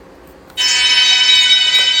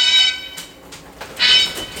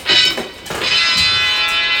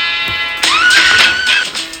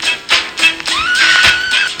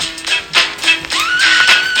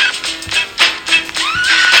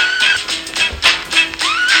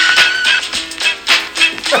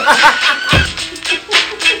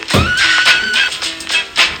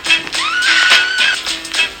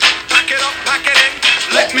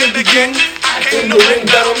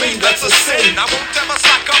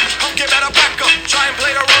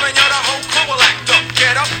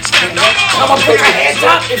I'ma put your hands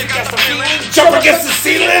up if you got the feeling. Jump against the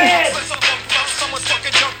ceiling.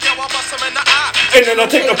 And then I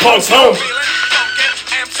take the punks home.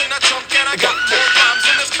 I got more rhymes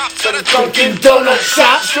in this cop to the Dunkin' Donut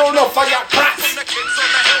shop. Sure enough, I got props. I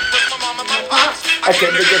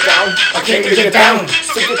came to get down. I came to get down.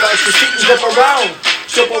 So get down to seat and jump around.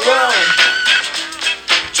 Jump around.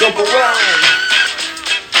 Jump around.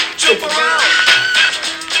 Jump around.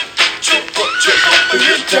 Jump up and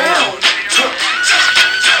get down.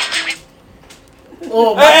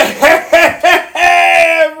 Oh my.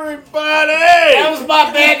 Hey, everybody! That was my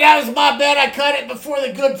bad. I cut it before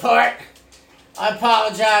the good part. I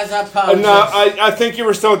apologize. No, I think you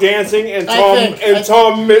were still dancing, and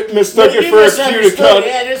Tom mistook it for a cue to cut.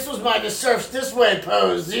 Yeah, this was my surf this way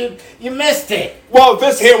pose. You missed it. Well,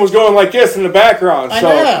 this hand was going like this in the background. So.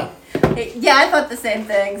 I know. Yeah, I thought the same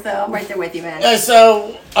thing, so I'm right there with you, man.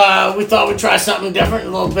 So we thought we'd try something different, a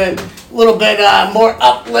little bit more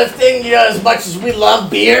uplifting. You know, as much as we love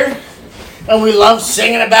beer, and we love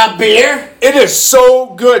singing about beer. It is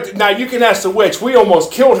so good. Now, you can ask the witch. We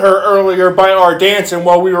almost killed her earlier by our dancing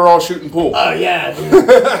while we were all shooting pool. Oh, yeah. If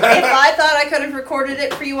I thought I could have recorded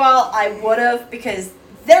it for you all, I would have, because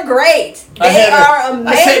they're great. They are amazing.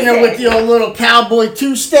 I sitting there with the old little cowboy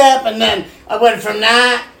two-step, and then I went from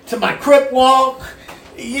that to my crip walk.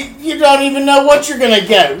 You don't even know what you're gonna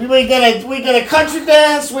get. We're gonna country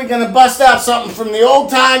dance. We're gonna bust out something from the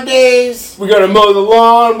old time days. We're gonna mow the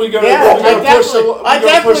lawn. We're gonna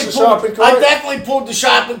push the shopping cart. I definitely pulled the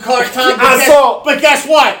shopping cart, Tom. But guess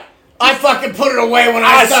what? I fucking put it away when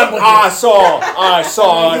I was done with it. I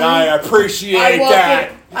saw it. I appreciate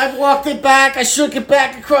that. I walked it back. I shook it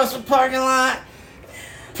back across the parking lot.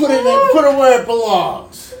 Put it where it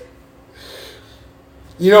belongs.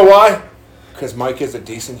 You know why? Because Mike is a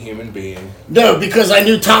decent human being. No, because I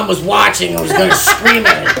knew Tom was watching and was going to scream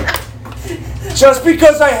at him. Just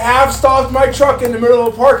because I have stopped my truck in the middle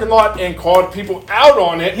of the parking lot and called people out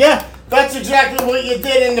on it. Yeah, that's exactly what you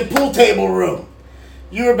did in the pool table room.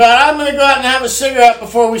 You were about, I'm going to go out and have a cigarette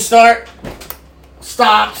before we start.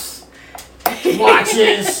 Stops.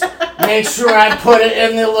 Watches. Make sure I put it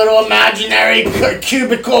in the little imaginary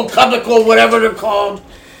cubicle, whatever they're called.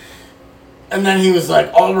 And then he was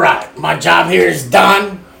like, all right, my job here is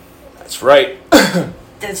done. That's right.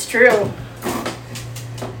 That's true.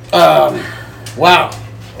 Wow.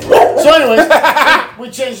 So anyways, we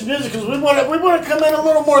changed the music because we want to come in a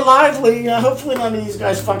little more lively. Hopefully none of these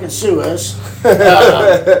guys fucking sue us.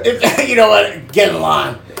 You know what? Get in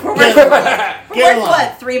line. Worth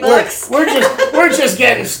what? $3? We're just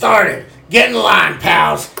getting started. Get in line,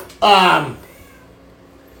 pals.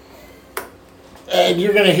 And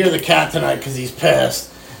you're going to hear the cat tonight because he's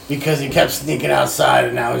pissed because he kept sneaking outside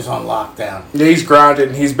and now he's on lockdown. Yeah, he's grounded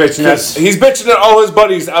and he's bitching at all his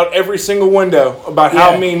buddies out every single window about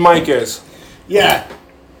how mean Mike is. Yeah.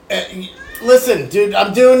 Listen, dude,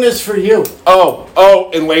 I'm doing this for you.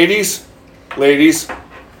 Oh, and ladies,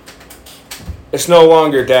 it's no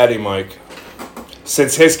longer Daddy Mike.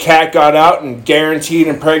 Since his cat got out and guaranteed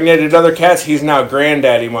impregnated other cats, he's now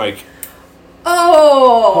Granddaddy Mike.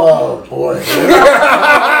 Oh boy.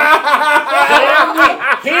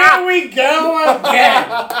 Here we go again.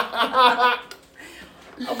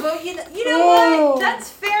 Well, you know what?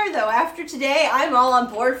 That's fair, though. After today, I'm all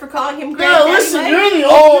on board for calling him Granddaddy No, listen, Mike. you're the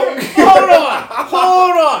old...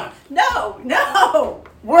 Hold on. No.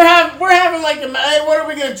 We're having like hey, what are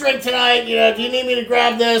we gonna drink tonight? You know, do you need me to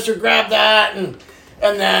grab this or grab that? And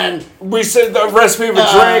then we said the recipe of a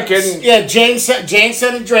drink, and yeah, Jane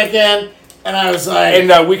said a drink in, and I was like,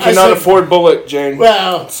 and we cannot afford Bullet, Jane.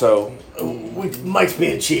 Well, so Mike's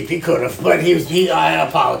being cheap. He could have, but I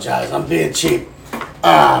apologize. I'm being cheap.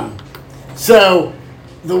 I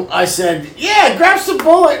said, yeah, grab some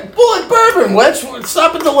Bullet bourbon. Let's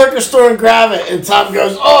stop at the liquor store and grab it. And Tom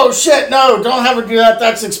goes, oh shit, no, don't have her do that.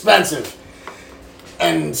 That's expensive.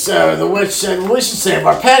 And so the witch said, well, we should save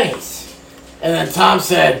our pennies. And then Tom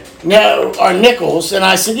said, no, our nickels. And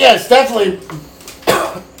I said, yeah, it's definitely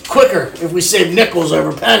quicker if we save nickels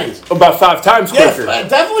over pennies. About 5 times quicker. Yeah,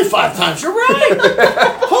 definitely 5 times. You're right.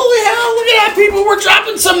 Holy hell, look at that, people. We're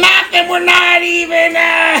dropping some math and we're not even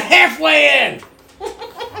halfway in.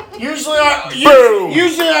 Usually our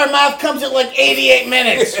math comes at like 88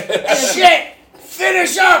 minutes. Shit,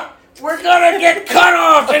 finish up. We're gonna get cut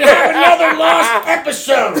off and have another lost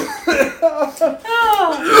episode.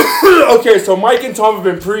 Okay, so Mike and Tom have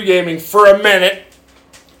been pre-gaming for a minute.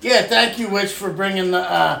 Yeah, thank you, Witch, for bringing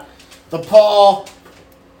the Paul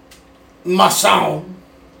Masson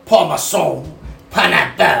pineapple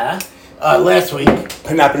last week.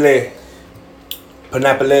 Pineapple.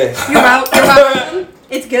 You're out.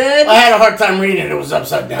 It's good. I had a hard time reading it. It was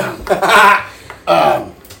upside down.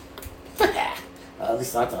 At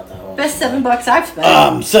least I thought that was. Best $7 I've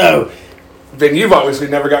spent. So. Then you've obviously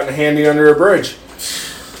never gotten a handy under a bridge.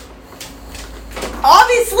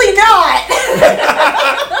 Obviously not.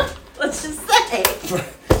 Let's just say.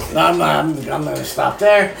 I'm going to stop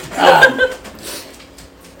there.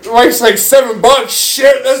 Wife's like $7.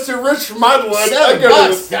 Shit, that's too rich for my blood.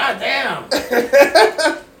 $7. God damn.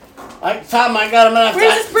 Tom, I got him enough.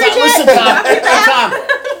 Where's this bridge Listen, at? Tom,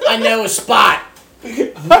 I know a spot.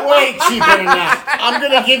 Way cheaper than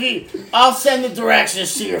that. I'll send the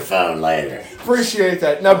directions to your phone later. Appreciate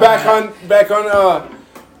that. Now back on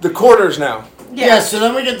the quarters now. Yeah, so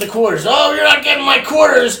then we get the quarters. Oh, you're not getting my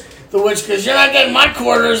quarters. The witch goes, you're not getting my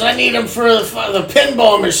quarters. I need them for the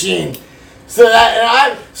pinball machine. So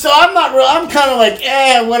I'm not real. I'm kind of like,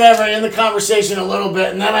 whatever, in the conversation a little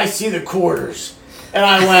bit, and then I see the quarters, and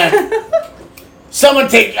I went, someone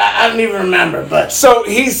take. I don't even remember, but so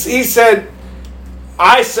he said,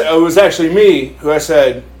 it was actually me who I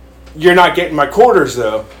said, you're not getting my quarters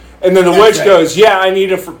though, and then the witch goes, yeah, I need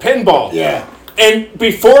them for pinball. Yeah. And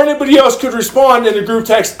before anybody else could respond in the group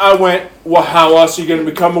text, I went, well, how else are you going to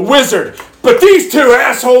become a wizard? But these two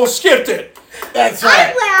assholes skipped it. That's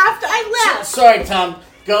right. I laughed. Sorry, Tom.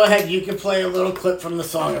 Go ahead. You can play a little clip from the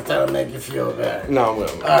song if that'll make you feel better. No, I'm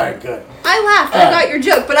willing. All right, good. I laughed. I got your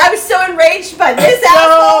joke, but I was so enraged by this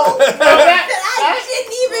asshole that I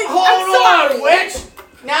didn't even. Hold on, witch.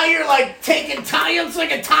 Now you're like taking time. It's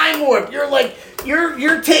like a time warp. You're like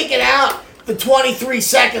you're taking out the 23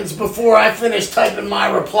 seconds before I finished typing my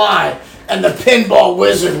reply, and the pinball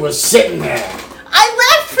wizard was sitting there.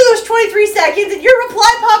 I laughed for those 23 seconds, and your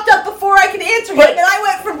reply popped up before I could answer him, and I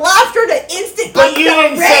went from laughter to instant But you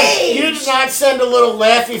did rage. not send a little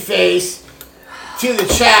laughy face to the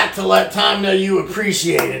chat to let Tom know you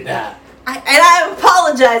appreciated that. And I'm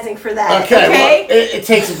apologizing for that. Okay. Well, it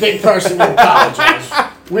takes a big person to apologize.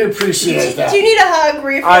 We appreciate that. Do you need a hug,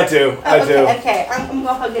 Reef? I do. I do. Okay, I'm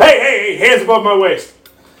gonna hug you. Hey, hands above my waist.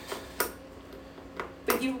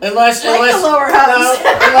 But you unless the lower hugs.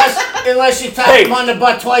 No, unless you tap him on the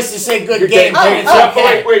butt twice to say good game. Wait.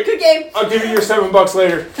 Good game. I'll give you your $7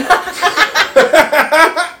 later.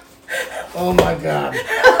 Oh my God.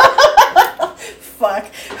 Fuck.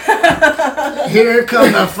 Here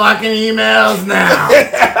come the fucking emails now.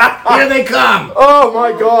 Here they come. Oh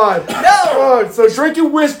my God. No. So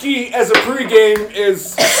drinking whiskey as a pregame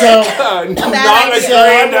is not a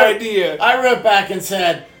grand idea. I wrote back and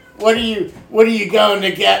said, "What are you going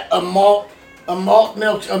to get? A malt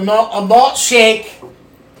shake?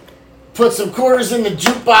 Put some quarters in the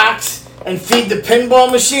jukebox and feed the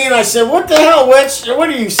pinball machine?" I said, "What the hell, witch? What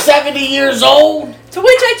are you, 70 years old?" To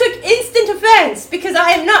which I took instant offense because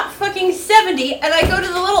I am not fucking 70 and I go to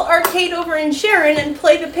the little arcade over in Sharon and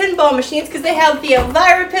play the pinball machines because they have the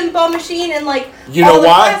Elvira pinball machine and all the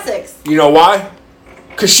classics. You know why?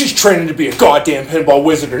 Because she's training to be a goddamn pinball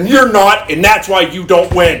wizard and you're not, and that's why you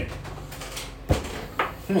don't win.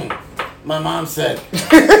 My mom said.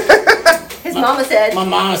 His mama said. My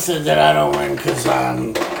mama said that I don't win because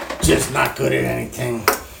I'm just not good at anything.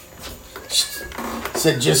 She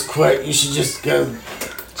said just quit. You should just go.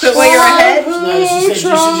 Quit while you're ahead? No, she said you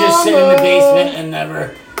should just sit in the basement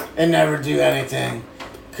and never do anything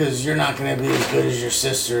because you're not going to be as good as your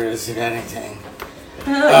sister is at anything.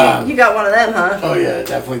 Oh, you got one of them, huh? Oh yeah,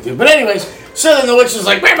 definitely do. But anyways, so then the witch is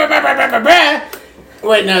like, bah, bah, bah, bah, bah, bah, bah.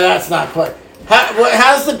 Wait, no, that's not quite.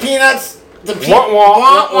 How's the peanuts? The wah,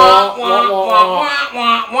 wah, wah,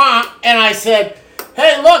 wah. And I said,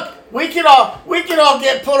 hey, look, we could all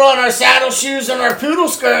get put on our saddle shoes and our poodle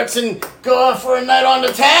skirts and go out for a night on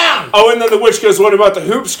the town. Oh, and then the witch goes, what about the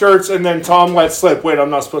hoop skirts? And then Tom let slip. Wait, I'm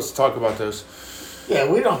not supposed to talk about those. Yeah,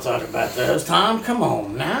 we don't talk about those, Tom. Come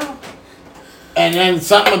on now. And then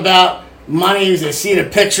something about money, they see the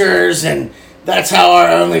pictures, and that's how our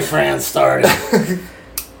OnlyFans started.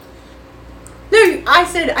 No, I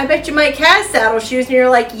said, I bet you Mike has saddle shoes, and you're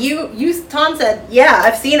like, Tom said, yeah,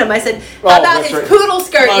 I've seen him. I said, how about his poodle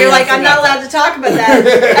skirt? Oh, You're yeah, like, I'm not allowed to talk about that.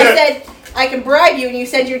 I said, I can bribe you, and you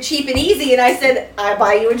said you're cheap and easy, and I said, I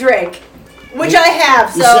buy you a drink, which I have,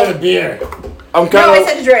 so. You said a beer. No, I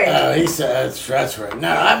said a drink. He said, that's right.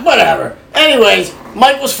 No, whatever. Anyways,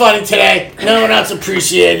 Mike was funny today. No one else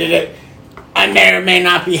appreciated it. I may or may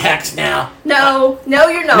not be hexed now. No,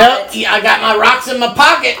 you're not. No, I got my rocks in my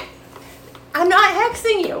pocket. I'm not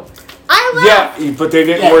hexing you. I laughed. Yeah, but they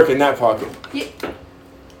didn't work in that pocket.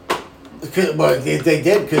 Well, they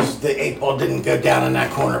did because the 8-ball didn't go down in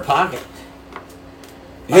that corner pocket.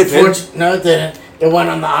 It did. No, it didn't. It went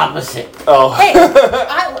on the opposite. Oh. Hey,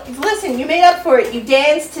 listen. listen, you made up for it. You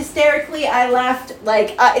danced hysterically. I laughed.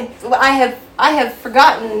 Like, I have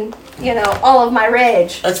forgotten, all of my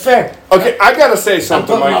rage. That's fair. Okay, I gotta say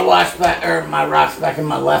something, I'm putting Mike. my watch back, or my rocks back in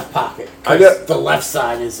my left pocket. The left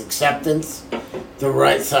side is acceptance. The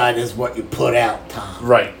right side is what you put out, Tom.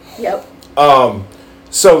 Right. Yep.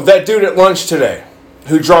 So that dude at lunch today,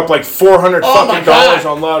 who dropped like $400 dollars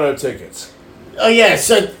on lotto tickets. Oh yeah,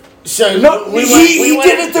 so no, he went,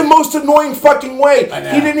 did it the most annoying fucking way. I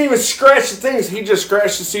know. He didn't even scratch the things. He just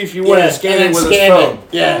scratched to see if you win and scanned it with his scanned phone.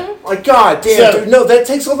 it. Yeah. Like, God damn, dude, no, that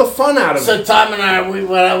takes all the fun out of it. So Tom and I, we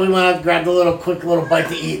went out, grabbed a quick little bite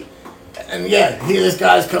to eat. And yeah, this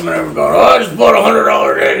guy's coming over going, I just bought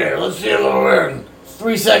 $100 ticket. Let's see a little win.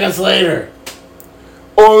 3 seconds later.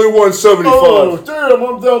 Only won 75. Oh, damn,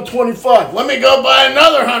 I'm down 25. Let me go buy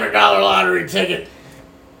another $100 lottery ticket.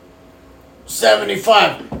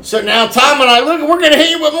 75. So now Tom and I, look, we're going to hit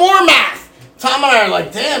you with more math. Tom and I are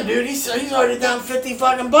like, damn, dude, he's already down 50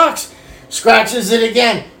 fucking bucks. Scratches it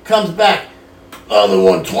again. Comes back. Only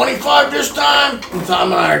won 25 this time. And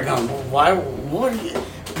Tom and I are going, well, why? What are you?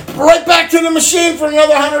 Right back to the machine for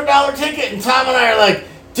another $100 ticket. And Tom and I are like,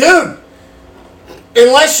 dude,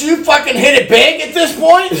 unless you fucking hit it big at this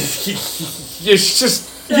point,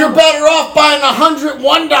 you're better off buying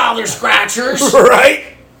 $101 scratchers. Right?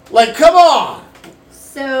 Like, come on.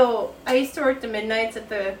 So, I used to work the midnights at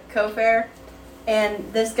the Co-Fair,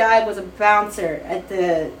 and this guy was a bouncer at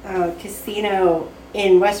the casino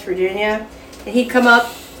in West Virginia. And he'd come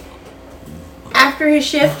up after his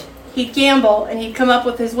shift, he'd gamble, and he'd come up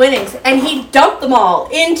with his winnings, and he'd dump them all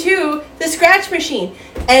into the scratch machine.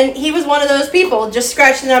 And he was one of those people, just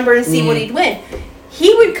scratch the number and see what he'd win.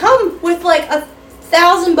 He would come with like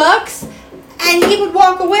 $1,000, and he would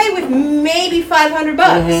walk away with maybe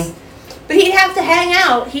 $500. But he'd have to hang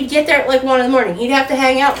out. He'd get there at like 1 a.m. He'd have to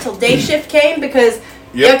hang out till day shift came because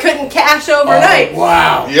you couldn't cash overnight. Oh,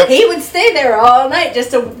 wow. Yep. He would stay there all night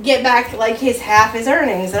just to get back like half his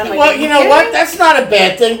earnings. And I'm like, well, you know what? That's not a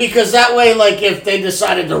bad thing because that way, like, if they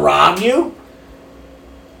decided to rob you,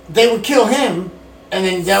 they would kill him, and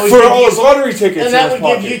then that would for all his lottery tickets. and that would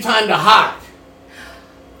give you time to hide.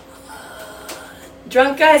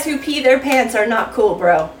 Drunk guys who pee their pants are not cool,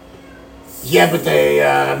 bro. Yeah, but they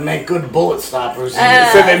make good bullet stoppers. So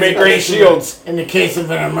they make great shields. In the case of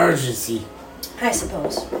an emergency. I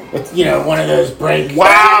suppose. With, one of those break.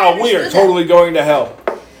 Wow, we are totally going to hell.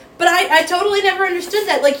 But I totally never understood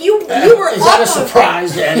that. Like, you were Is that a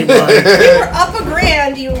surprise to anybody? You were up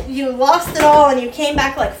 $1,000, you lost it all, and you came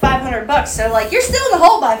back like $500. So, like, you're still in the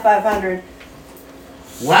hole by $500.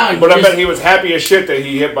 Wow. But I bet he was happy as shit that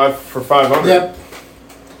he hit for 500. Yep.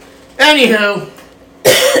 Anywho,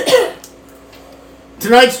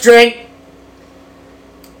 tonight's drink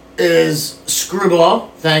is Screwball.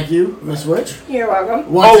 Thank you, Miss Witch. You're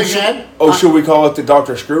welcome. Once again. Should we call it the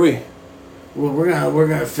Dr. Screwy? Well, we're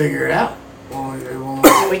gonna figure it out.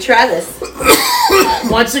 When we try this.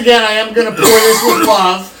 Once again, I am gonna pour this with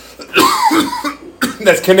love.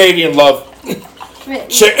 That's Canadian love.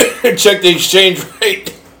 Check the exchange rate.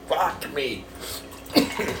 Fuck me.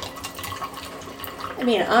 I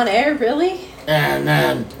mean, on air, really? And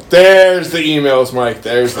then there's the emails, Mike.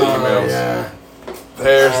 There's the emails. Yeah.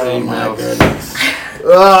 There's the emails. My goodness.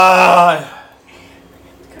 I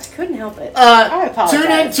couldn't help it. I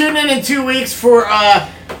apologize. Tune in 2 weeks for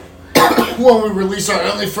when we release our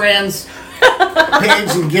OnlyFans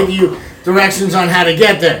page and give you directions on how to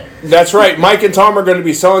get there. That's right. Mike and Tom are going to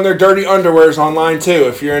be selling their dirty underwears online too,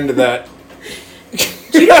 if you're into that.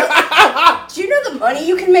 Do you know the money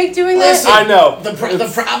you can make doing this? Listen, I know.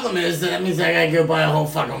 The problem is that means I gotta go buy a whole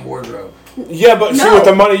fucking wardrobe. Yeah, but see, with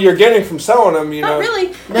the money you're getting from selling them, Not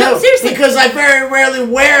really. No, seriously. because I very rarely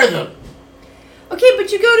wear them. Okay,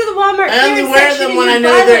 but you go to the Walmart. I only wear them when I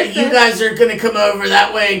know that you guys are going to come over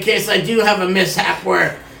that way in case I do have a mishap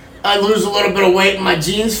where I lose a little bit of weight and my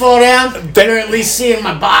jeans fall down. Then you're at least seeing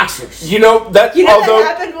my boxers. You know that. That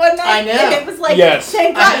happened one night. I know. And it was like, yes.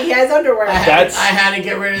 Thank God he has underwear. I had to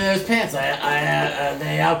get rid of those pants.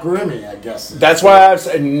 They outgrew me, I guess. That's why I've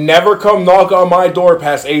said never come knock on my door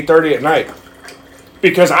past 8:30 at night.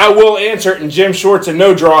 Because I will answer it in gym shorts and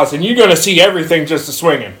no draws, and you're going to see everything just a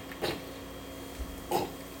swinging.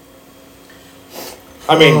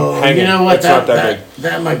 I mean, you know what? It's not that big.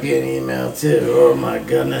 That might be an email too. Oh my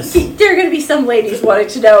goodness. There are going to be some ladies wanting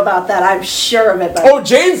to know about that. I'm sure of it. But Oh,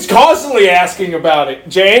 Jane's constantly asking about it.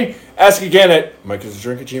 Jane, ask again at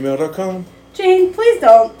mikeisdrink@gmail.com. Jane, please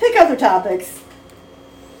don't. Pick other topics.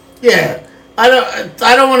 Yeah, I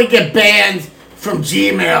don't want to get banned from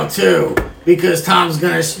Gmail too because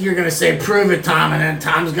you're gonna say prove it, Tom, and then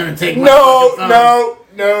Tom's gonna take my fucking phone. No.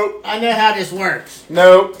 Nope. I know how this works.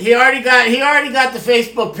 Nope. He already got the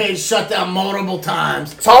Facebook page shut down multiple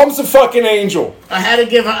times. Tom's a fucking angel. I had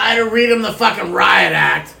to read him the fucking riot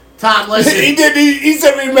act. Tom, listen. He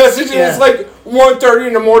sent me a message and it's like 1:30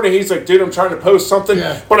 in the morning. He's like, dude, I'm trying to post something,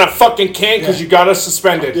 but I fucking can't because you got us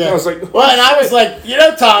suspended. Yeah. And I was like, well, and I was like,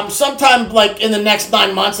 Tom, sometime like in the next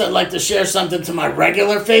 9 months, I'd like to share something to my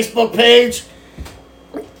regular Facebook page.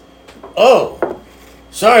 Oh.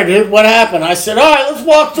 Sorry, dude. What happened? I said, all right, let's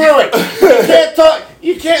walk through it. You can't talk.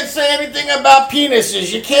 You can't say anything about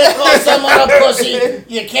penises. You can't call someone a pussy.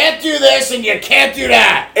 You can't do this and you can't do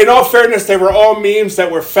that. In all fairness, they were all memes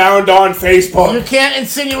that were found on Facebook. You can't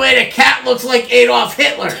insinuate a cat looks like Adolf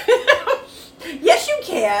Hitler. Yes, you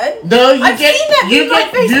can. No, you I've get seen that you meme on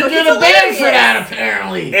Facebook. you get a ban for that.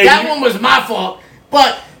 Apparently, and that one was my fault,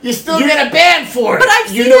 but. You still get a ban for it. But I've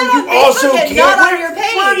seen that on Facebook and not on your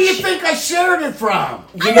page. Where do you think I shared it from?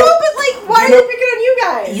 I know, but like, why are they picking on you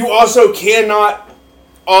guys? You also cannot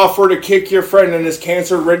offer to kick your friend in his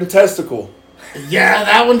cancer-ridden testicle. Yeah,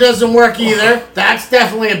 that one doesn't work either. That's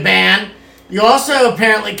definitely a ban. You also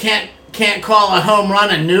apparently can't call a home run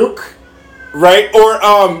a nuke. Right?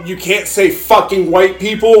 Or you can't say fucking white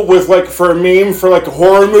people with like for a meme for like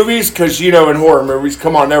horror movies because in horror movies,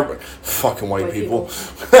 come on, everybody, fucking white people.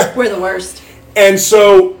 We're the worst. And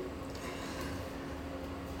so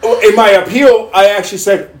in my appeal, I actually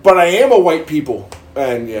said, but I am a white people.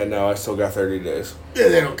 And I still got 30 days. Yeah,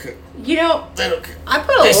 they don't care. They don't care. I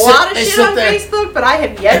put a lot of shit on Facebook, but I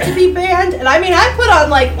have yet to be banned. And I mean, I put on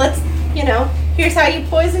like, here's how you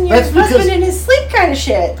poison your husband in his sleep kind of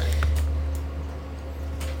shit.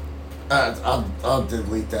 I'll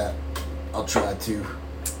delete that. I'll try to.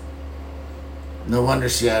 No wonder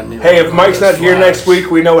she had me. Hey, if Mike's not here next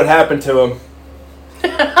week, we know what happened to him.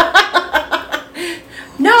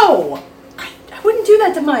 No, I wouldn't do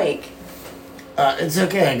that to Mike. It's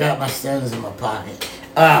okay. I got my stones in my pocket.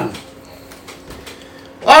 All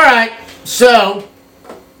right. So,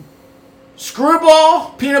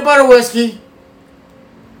 Screwball peanut butter whiskey,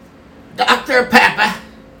 Dr. Pepper.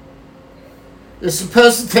 It's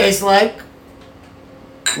supposed to taste like.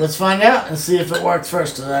 Let's find out and see if it works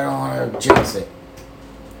first, because I don't want to jinx it.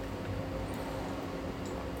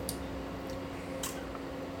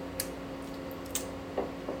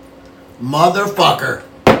 Motherfucker.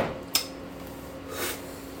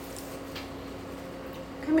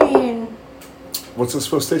 I mean, what's it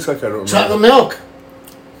supposed to taste like? I don't remember. Chocolate milk.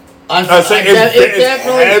 I say it's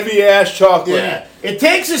heavy ass chocolate. Yeah, it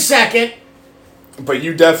takes a second. But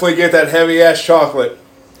you definitely get that heavy ass chocolate.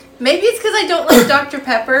 Maybe it's because I don't like Dr.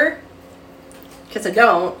 Pepper. Because I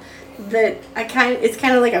don't. But it's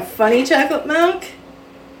kind of like a funny chocolate milk.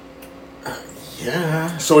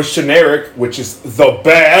 Yeah. So it's generic, which is the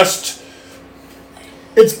best.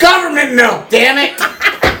 It's government milk, damn it!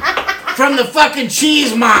 From the fucking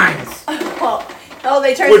cheese mines.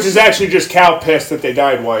 They turned. Which is actually just cow piss that they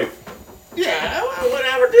dyed white. Yeah,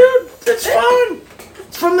 whatever, dude. It's fine.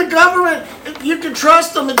 It's from the government. You can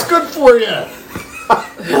trust them. It's good for you.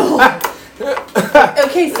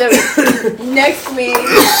 Okay, so next week,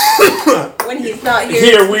 when he's not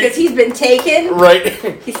here because he's been taken, right?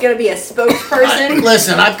 He's gonna be a spokesperson.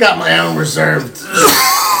 Listen, I've got my own reserved.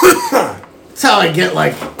 That's how I get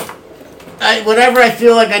whenever I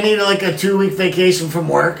feel like I need a 2-week vacation from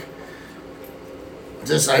work.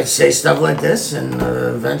 I say stuff like this, and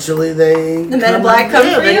eventually the Men in Black come for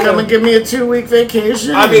you. They come and give me a 2-week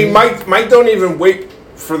vacation. I mean, Mike don't even wait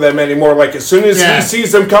for them anymore. Like as soon as he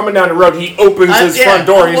sees them coming down the road, he opens his front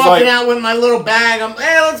door. I'm walking out with my little bag.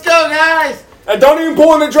 Hey, let's go, guys! And don't even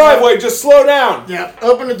pull in the driveway. Just slow down. Yeah,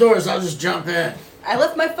 open the doors. I'll just jump in. I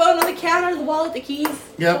left my phone on the counter, the wallet, the keys.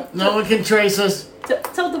 Yep. No one can trace us.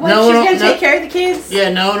 Told the wife she's gonna take care of the kids. Yeah,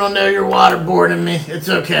 no one will know you're waterboarding me. It's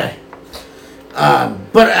okay.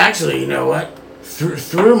 But actually, you know what?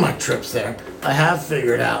 Through my trips there, I have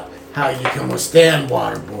figured out how you can withstand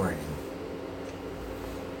waterboarding.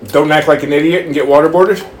 Don't act like an idiot and get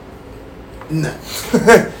waterboarded? No.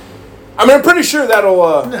 I mean, I'm pretty sure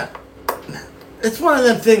that'll... No. It's one of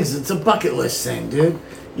them things. It's a bucket list thing, dude.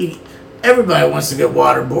 Everybody wants to get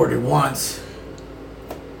waterboarded once.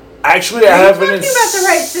 Actually, I have an talking about the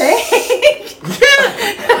right thing.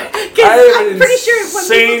 I'm pretty sure when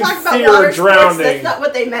people talk about water sports, that's not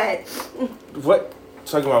what they meant. What?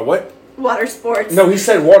 Talking about what? Water sports. No, he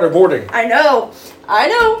said waterboarding. I know.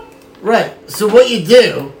 Right. So what you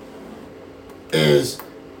do is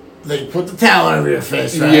they put the towel over your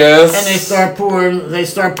face, right? Yes. And they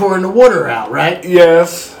start pouring the water out, right?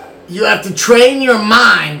 Yes. You have to train your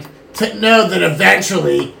mind to know that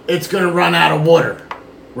eventually it's going to run out of water,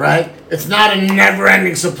 right? It's not a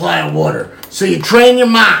never-ending supply of water. So you train your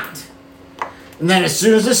mind. And then as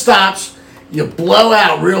soon as it stops, you blow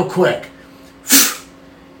out real quick.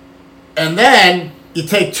 And then you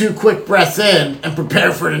take 2 quick breaths in and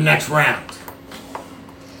prepare for the next round.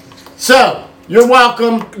 So, you're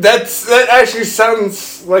welcome. That actually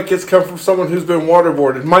sounds like it's come from someone who's been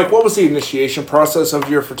waterboarded. Mike, what was the initiation process of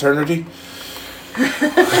your fraternity? Really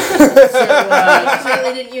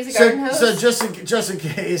didn't use a garden hose? So just in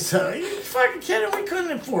case, you fucking kidding? We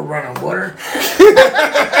couldn't afford running water.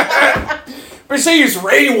 We say use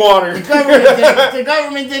rainwater. The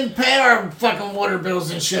government didn't pay our fucking water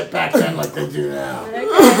bills and shit back then like they do now.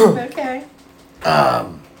 Okay.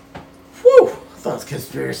 Whew. I thought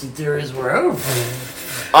conspiracy theories were over.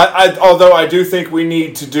 Although I do think we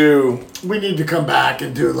need to come back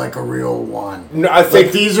and do like a real one. No, I think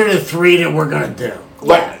like these are the 3 that we're gonna do.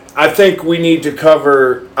 Like I think we need to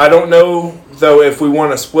cover. I don't know though if we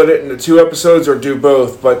want to split it into 2 episodes or do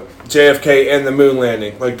both, but JFK and the moon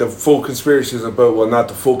landing, like the full conspiracies of both. Well, not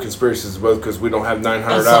the full conspiracies of both because we don't have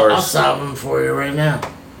 900 hours. I'll solve them for you right now.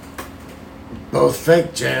 Both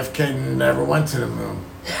fake. JFK never went to the moon.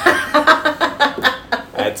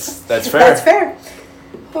 That's fair. That's fair.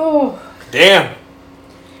 Oh. Damn.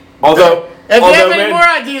 Although, if you have any more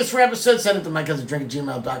ideas for episodes, send it to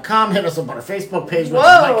mycousinDrink@gmail.com. Hit us up on our Facebook page. Whoa.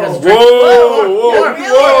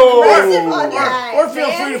 Or feel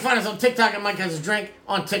free to find us on TikTok at mycousinsdrink.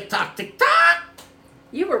 On TikTok.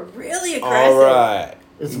 You were really aggressive. All right.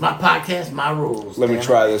 It's my podcast, my rules. Let me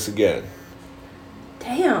try this again.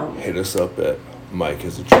 Damn. Hit us up at Mike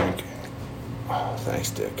Has a Drink. Oh, thanks,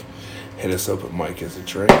 Dick. Hit us up at Mike Has a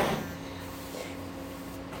Drink.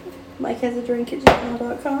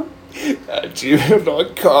 MikeHasADrink@gmail.com. At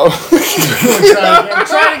gmail.com.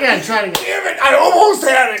 Try it again. Damn it, I almost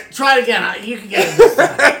had it. Try it again. You can get it this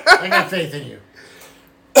time. I got faith in you.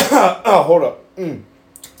 Oh, hold up.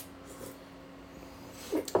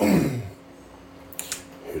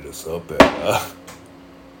 Hit us up at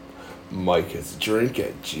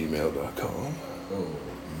MikeHasADrink@gmail.com. Oh,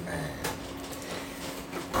 man.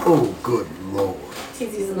 Oh, good Lord.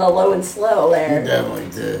 He's using the low and slow there. You definitely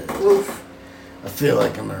did. Oof. I feel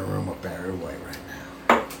like I'm in a room with Barry White right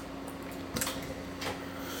now.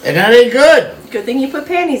 And that ain't good. Good thing you put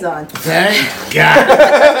panties on. Thank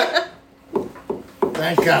God.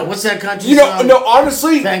 Thank God. What's that country song? No,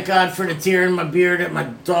 honestly. Thank God for the tear in my beard that my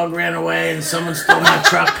dog ran away and someone stole my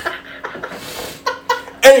truck.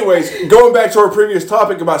 Anyways, going back to our previous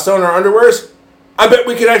topic about selling our underwears, I bet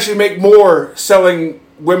we could actually make more selling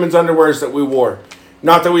women's underwears that we wore.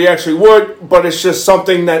 Not that we actually would, but it's just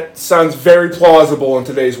something that sounds very plausible in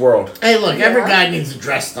today's world. Hey, look, every guy needs a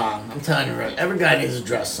dress song. I'm telling you, right? Every guy needs a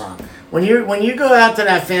dress song. When you go out to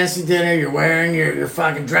that fancy dinner, you're wearing your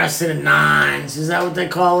fucking dress to the nines. Is that what they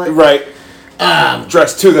call it? Right.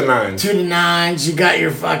 Dress to the nines. To the nines. You got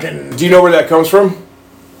your fucking. Do you know where that comes from?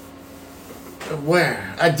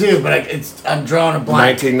 Where? I do, but I'm drawing a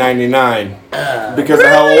blank. 1999. Because really?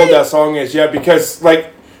 of how old that song is. Yeah, because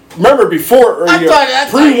remember before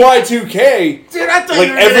pre-Y2K. Dude, I thought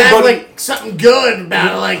you were gonna have something good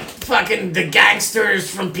about it, fucking the gangsters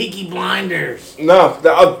from Peaky Blinders. No,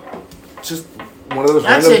 just one of those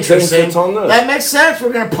random things that's on this. That makes sense.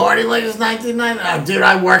 We're gonna party like it's 1999. Oh, dude,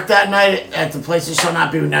 I worked that night at the place that shall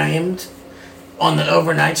not be named on the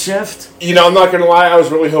overnight shift. I'm not gonna lie. I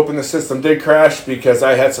was really hoping the system did crash because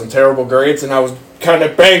I had some terrible grades and I was kind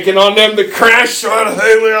of banking on them to crash so I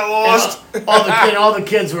got lost. All the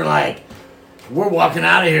kids were like, "We're walking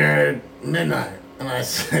out of here at midnight," and I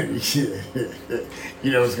said,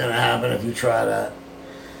 "You know what's gonna happen if you try that."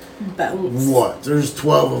 Bounce. What? There's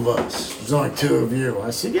 12 of us. There's only 2 of you.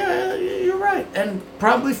 I said, yeah, you're right. And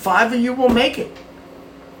probably 5 of you will make it.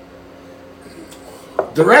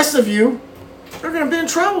 The rest of you are going to be in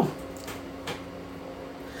trouble.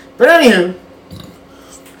 But anywho,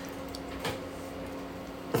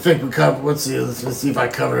 I think we covered, let's see if I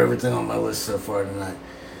covered everything on my list so far tonight.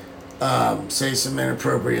 Say some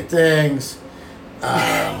inappropriate things.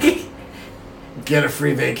 Get a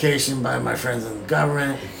free vacation by my friends in the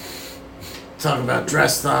government. Talk about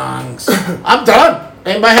dress thongs. I'm done.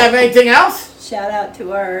 Anybody have anything else? Shout out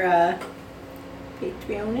to our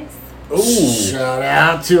Patreonists. Ooh. Shout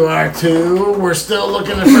out to our 2. We're still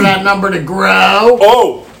looking for that number to grow.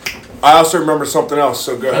 Oh, I also remember something else,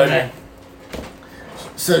 so go ahead.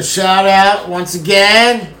 So shout out once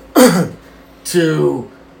again to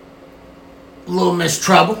Little Miss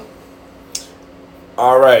Trouble.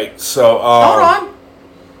 All right, so hold on.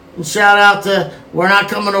 And shout out to We're Not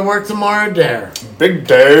Coming to Work Tomorrow, Dare. Big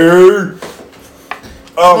Dare.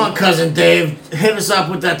 Come on, Cousin Dave. Hit us up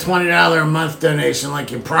with that $20 a month donation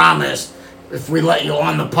like you promised if we let you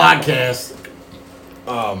on the podcast.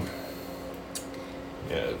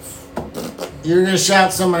 Yeah. You're gonna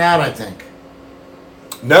shout someone out, I think.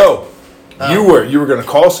 No, you were gonna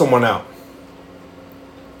call someone out.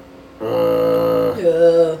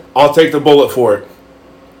 I'll take the bullet for it.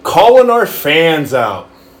 Calling our fans out.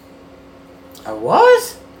 I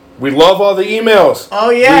was? We love all the emails. Oh,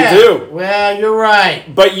 yeah. We do. Well, you're right.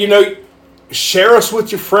 But, share us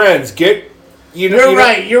with your friends. You're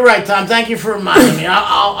right. You're right, Tom. Thank you for reminding me.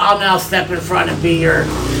 I'll now step in front and be your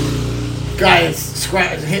guy that's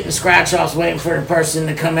hitting scratch-offs, waiting for the person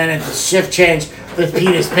to come in and the shift change with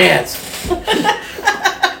Peter's pants.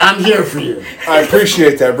 I'm here for you. I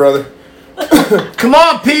appreciate that, brother. Come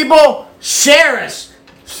on, people. Share us.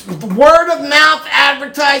 Word of mouth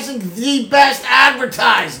advertising, the best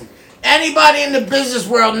advertising. Anybody in the business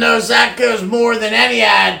world knows that goes more than any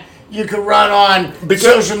ad you could run on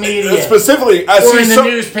social media. Specifically, in the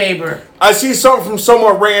newspaper. I see something from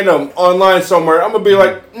someone random online somewhere. I'm going to be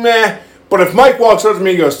like, meh. But if Mike walks up to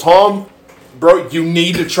me and goes, Tom, bro, you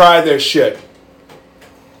need to try this shit.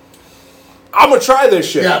 I'm going to try this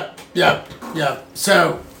shit. Yep.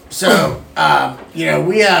 So,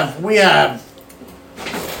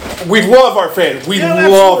 we love our fans. We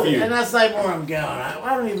love you. And that's like where I'm going.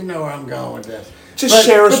 I don't even know where I'm going with this. Just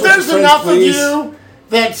share us with your friends, But there's enough please. of you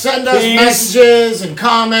that send us messages and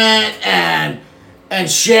comment and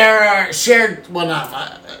share. Well,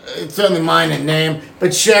 not it's only mine and name,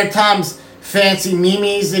 but share Tom's fancy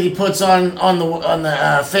memes that he puts on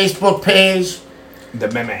the Facebook page.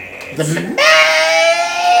 The memes. The memes.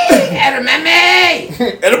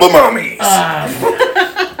 Edible mommies.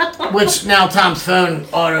 Which now Tom's phone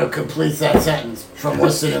auto completes that sentence from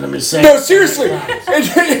listening to me say. No, seriously.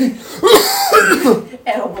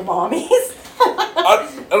 Edible mommies. I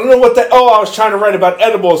don't know what that. Oh, I was trying to write about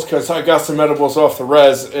edibles because I got some edibles off the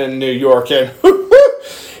res in New York, and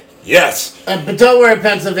yes. But don't worry,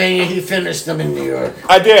 Pennsylvania. He finished them in New York.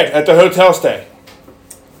 I did at the hotel stay.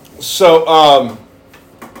 So,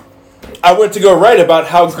 I went to go write about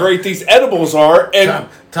how great these edibles are, and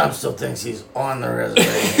Tom still thinks he's on the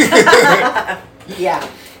reservation. Yeah.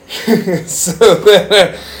 So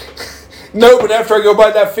then, no, but after I go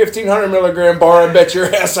buy that 1,500 milligram bar, I bet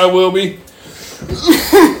your ass I will be.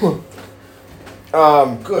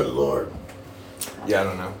 Good Lord. Yeah, I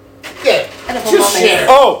don't know. Yeah. Just share.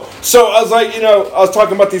 Oh, so I was like, I was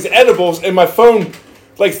talking about these edibles, and my phone,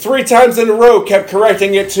 like 3 times in a row, kept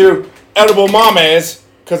correcting it to edible mamas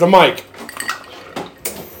because of Mike.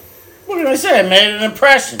 What did I say? I made an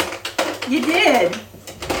impression. You did.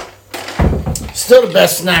 Still the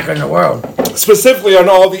best snacker in the world. Specifically on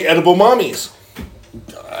all the edible mommies.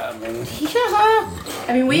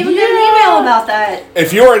 I mean, we even got an email about that.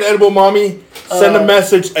 If you're an edible mommy, send a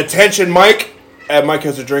message, attention Mike, at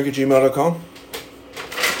mikehasardrink@gmail.com.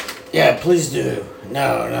 Yeah, please do.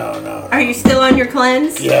 No. Are you still on your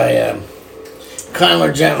cleanse? Yeah, I am.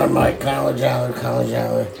 Kindler, gentler, Mike. Kindler,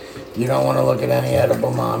 gentler. You don't want to look at any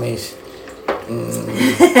edible mommies.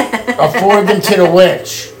 Afford them to the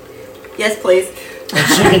witch. Yes, please. And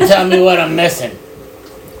she can tell me what I'm missing.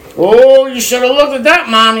 Oh, you should have looked at that,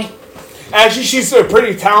 mommy. Actually, she's a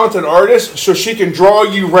pretty talented artist, so she can draw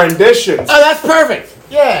you renditions. Oh, that's perfect.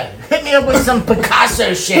 Yeah, hit me up with some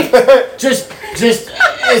Picasso shit. Just. Wait.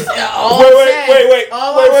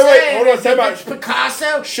 Hold on, time out. It's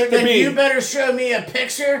Picasso. Shouldn't then it be? You better show me a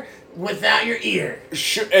picture without your ear.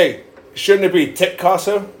 Shouldn't it be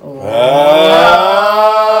Titcasso? Oh,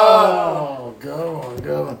 go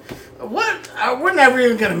on. What? We're never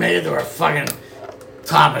even gonna make it to our fucking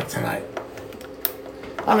topic tonight.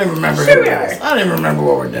 I don't even remember who it is. I don't even remember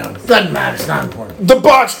what we're doing. Doesn't matter. It's not important. The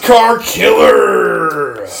Boxcar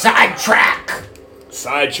Killer. Sidetrack.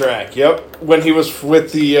 Yep. When he was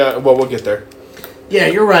with the. Well, we'll get there. Yeah,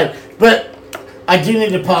 you're right. But I do need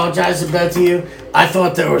to apologize to both of you. I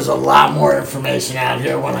thought there was a lot more information out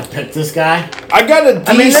here when I picked this guy. I got a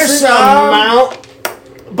decent amount.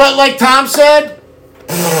 But like Tom said,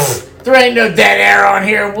 there ain't no dead air on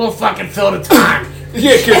here. We'll fucking fill the time.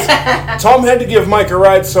 Yeah, because Tom had to give Mike a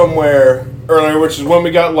ride somewhere earlier, which is when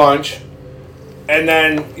we got lunch. And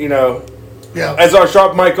then, as I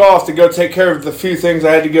dropped Mike off to go take care of the few things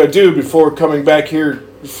I had to go do before coming back here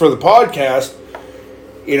for the podcast,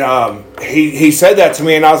 he said that to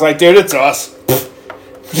me, and I was like, dude, it's us.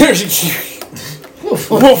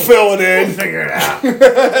 We'll fill it in. We'll figure it out. We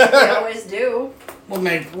always do.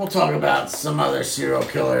 We'll talk about some other serial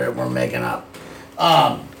killer that we're making up.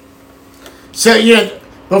 So,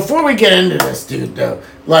 before we get into this, dude, though,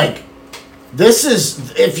 this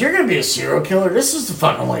is, if you're going to be a serial killer, this is the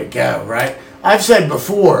fucking way to go, right? I've said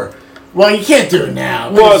before, Well, you can't do it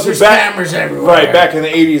now. Well, there's cameras everywhere. Right, back in the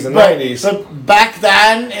 80s and 90s. But back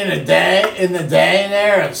then, in the day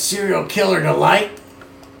there of serial killer delight,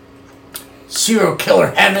 serial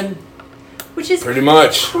killer heaven. Which is pretty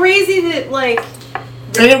much crazy that, like...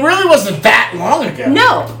 And it really wasn't that long ago.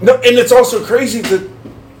 No, and it's also crazy that,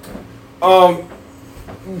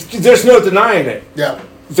 there's no denying it. Yeah.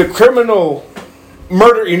 The criminal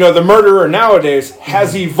murder, the murderer nowadays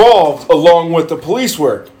has evolved along with the police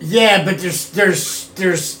work. Yeah, but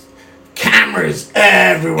there's cameras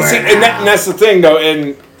everywhere. See, and that's the thing, though,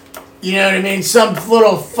 and you know what I mean. Some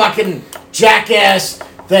little fucking jackass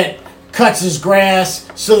that cuts his grass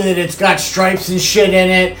so that it's got stripes and shit in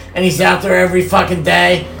it, and he's out there every fucking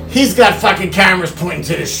day. He's got fucking cameras pointing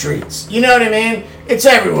to the streets. You know what I mean? It's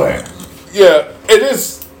everywhere. Yeah, it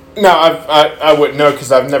is. No, I wouldn't know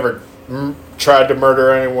because I've never tried to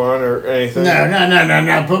murder anyone or anything. No.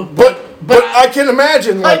 But I can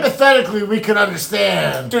imagine, like, hypothetically, we can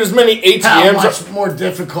understand. There's many ATMs. How much more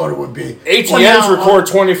difficult it would be. ATMs record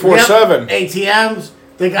 24/7. ATMs.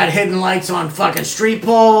 They got hidden lights on fucking street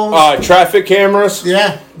poles. Traffic cameras.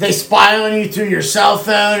 Yeah, they spy on you through your cell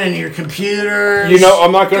phone and your computers.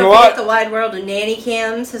 I'm not gonna lie. The wide world of nanny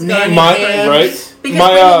cams has gone. Right.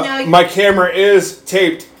 Because my camera is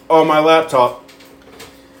taped on my laptop.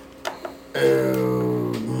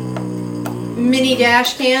 Mini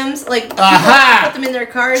dash cams, like people put them in their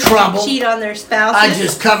cars Trouble. to cheat on their spouses. I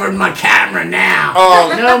just covered my camera now.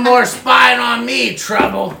 No more spying on me,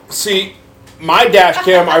 trouble. See, my dash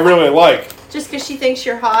cam I really like. Just because she thinks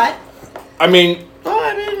you're hot. I mean,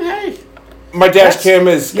 hey. My dash cam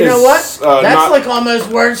is. You know what? That's like almost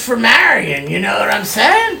words for marrying. You know what I'm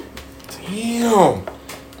saying? Damn.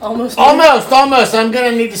 Almost. I'm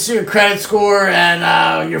gonna need to see your credit score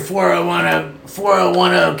and your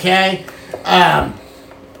 401k.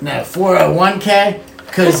 No, 401k.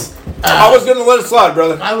 Because I was gonna let it slide,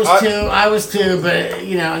 brother. I was too. But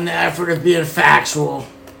in the effort of being factual,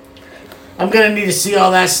 I'm gonna need to see all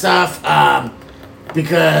that stuff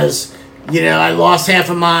because I lost half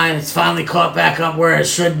of mine. It's finally caught back up where it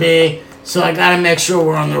should be. So I gotta make sure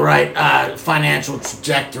we're on the right financial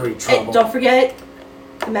trajectory. Trouble. Hey, don't forget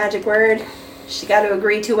the magic word. She got to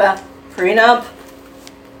agree to a prenup.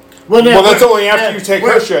 Well, that's only after you take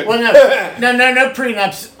her shit. Well, no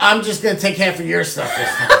prenups. I'm just gonna take half of your stuff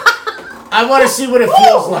this time. I want to see what it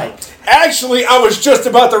feels like. Actually, I was just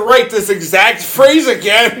about to write this exact phrase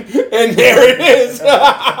again, and there it is.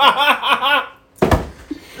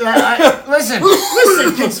 Listen,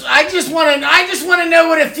 kids. I just want to know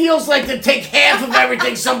what it feels like to take half of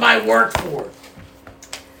everything somebody worked for.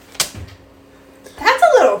 That's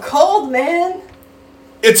a little cold, man.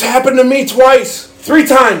 It's happened to me twice, 3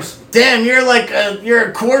 times. Damn, you're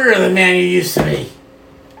a quarter of the man you used to be.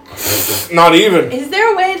 Not even. Is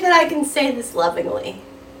there a way that I can say this lovingly?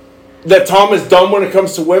 That Tom is dumb when it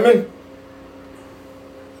comes to women?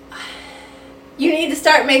 You need to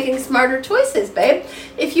start making smarter choices, babe.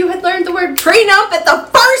 If you had learned the word prenup at the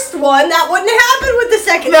first one, that wouldn't happen with the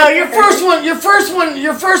second. No, your first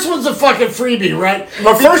one's a fucking freebie, right?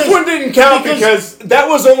 My first one didn't count because that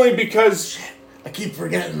was only because I keep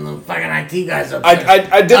forgetting the fucking IT guys up there.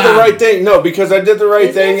 I did the right thing. No, because I did the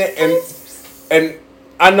right thing and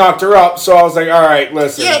I knocked her up. So I was like, all right,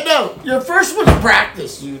 listen. Yeah, no, your first one's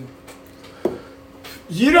practice, dude.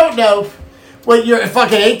 You don't know. Well, you're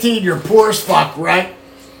fucking 18. You're poor as fuck, right?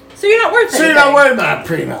 So you're not worth anything. So you're not worried about a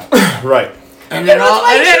prenup, right? And then all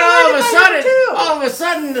of a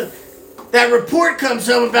sudden, that report comes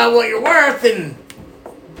home about what you're worth, and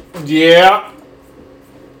yeah.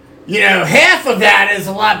 Half of that is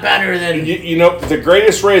a lot better than... the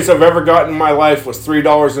greatest raise I've ever gotten in my life was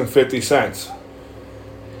 $3.50.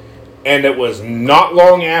 And it was not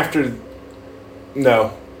long after...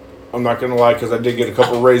 No, I'm not going to lie, because I did get a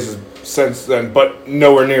couple raises since then, but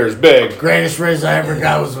nowhere near as big. Greatest raise I ever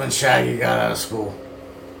got was when Shaggy got out of school.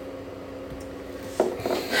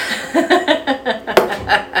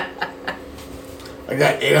 I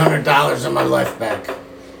got $800 in my life back.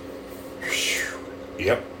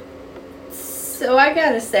 Yep. So I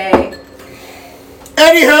gotta say...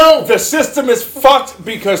 Anywho! The system is fucked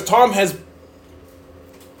because Tom has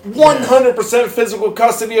 100% physical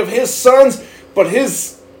custody of his sons, but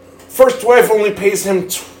his first wife only pays him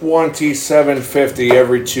 $27.50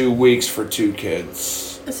 every 2 weeks for 2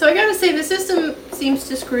 kids. So I gotta say, the system seems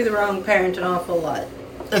to screw the wrong parent an awful lot.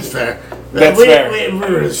 That's fair. That's fair. We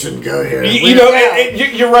really shouldn't go here.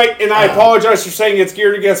 You're right, and I apologize for saying it's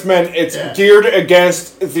geared against men. It's geared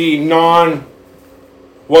against the non...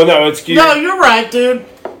 Well, no, it's geared... No, you're right, dude.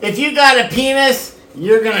 If you got a penis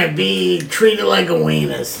you're gonna be treated like a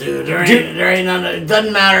weenus, dude. There ain't none. It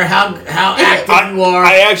doesn't matter how active you are.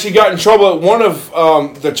 I actually got in trouble at one of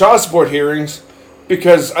the child support hearings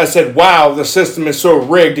because I said, "Wow, the system is so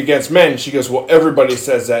rigged against men." She goes, "Well, everybody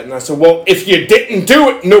says that," and I said, "Well, if you didn't do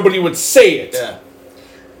it, nobody would say it." Yeah.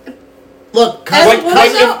 Look,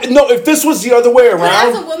 if this was the other way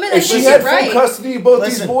around, as a woman, if she had full custody of both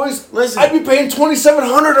these boys, I'd be paying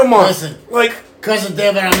 $2,700 a month. Listen, cousin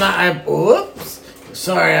David, oops.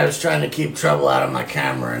 Sorry, I was trying to keep trouble out of my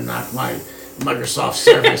camera and knock my Microsoft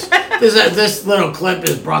Surface. This little clip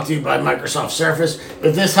is brought to you by Microsoft Surface.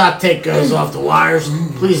 If this hot take goes off the wires,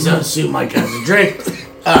 please don't sue my cousin Drake.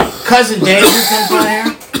 Cousin Dave has been by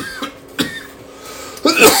here.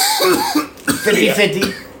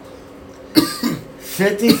 50-50.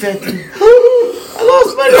 50-50. I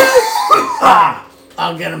lost my notes.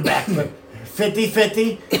 I'll get him back. But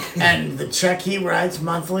 50-50, and the check he writes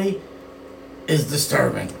monthly is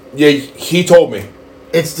disturbing. Yeah, he told me.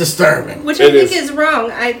 It's disturbing. Which I think is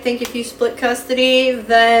wrong. I think if you split custody,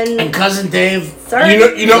 then... And Cousin Dave, sorry.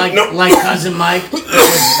 Like Cousin Mike,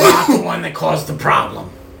 was not the one that caused the problem.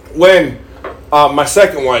 When my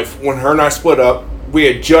second wife, when her and I split up, we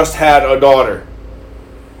had just had a daughter.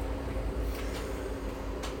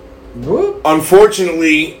 Whoop.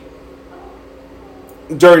 Unfortunately,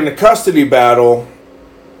 during the custody battle...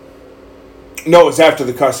 No, it was after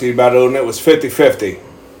the custody battle, and it was 50-50.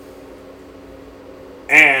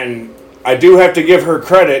 And I do have to give her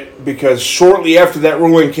credit, because shortly after that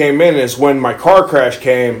ruling came in is when my car crash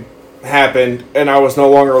happened, and I was no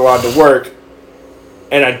longer allowed to work.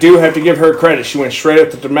 And I do have to give her credit. She went straight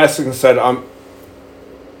up to domestic and said,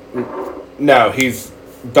 no, he's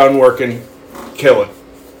done working, kill it.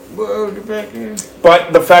 Whoa, get back here.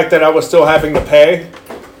 But the fact that I was still having to pay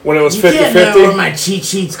when it was 50-50. You can't know where my cheat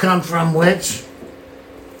sheets come from, which?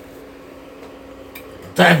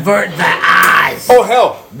 Divert the eyes. Oh,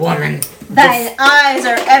 hell. Woman. Thine eyes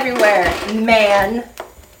are everywhere, man.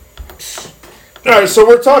 Alright, so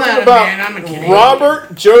we're talking about man,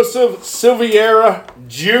 Robert Joseph Silveira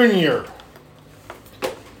Jr.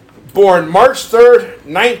 Born March 3rd,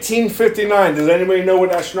 1959. Does anybody know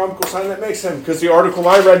what astronomical sign that makes him? Because the article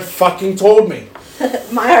I read fucking told me.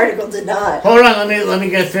 My article did not. Hold on, let me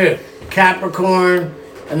go through. Capricorn,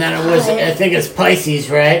 and then it was, I think it's Pisces,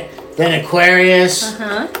 right? Then Aquarius.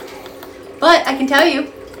 Uh-huh. But I can tell you,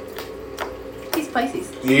 he's Pisces.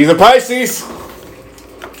 He's a Pisces.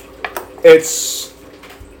 It's...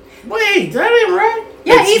 Wait, did I get it right?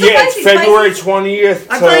 Yeah, he's a Pisces. It's February 20th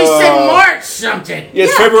I thought you said March something. Yeah,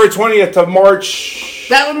 it's February 20th to March.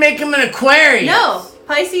 That would make him an Aquarius. No,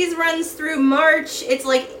 Pisces runs through March. It's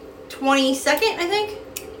like 22nd, I think.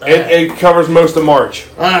 It covers most of March.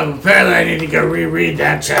 Apparently I need to go reread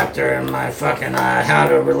that chapter in my fucking How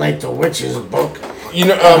to Relate to Witches book. You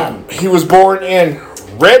know, he was born in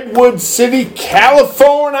Redwood City,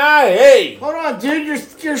 California. Hey! Hold on, dude.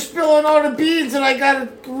 You're spilling all the beans and I gotta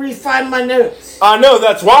refine my notes. I know,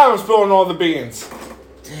 that's why I'm spilling all the beans.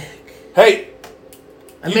 Dick. Hey.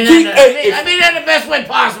 I mean that the best way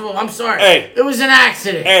possible. I'm sorry. Hey. It was an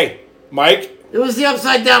accident. Hey, Mike. It was the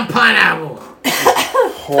upside down pineapple.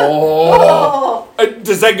 Oh.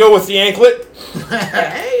 Does that go with the anklet?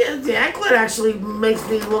 Hey, the anklet actually makes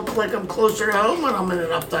me look like I'm closer to home when I'm in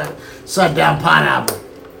an upside down pineapple.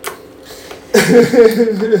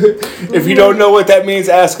 If you don't know what that means,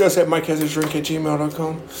 ask us at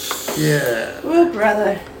mikehasardrink@gmail.com. Yeah. Oh,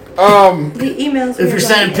 brother. The emails. If you're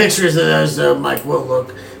sending pictures of those, though, Mike will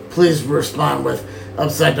look. Please respond with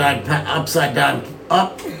upside down.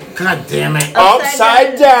 God damn it.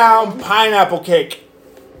 Upside down pineapple cake.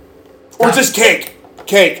 Or just cake.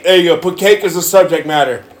 Cake. There you go. Put cake as a subject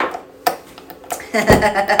matter.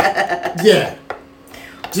 Yeah.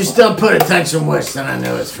 Just don't put attention wish, then I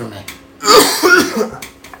know it's for me.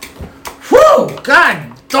 Whew!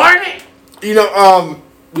 God darn it! You know,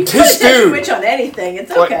 you this can dude. Switch on anything.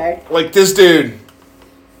 It's okay. Like this dude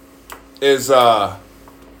is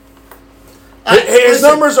his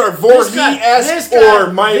numbers are Voorhees-esque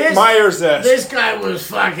or Myers-esque. This guy was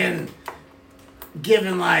fucking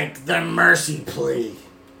giving like the mercy plea.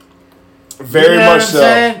 Very much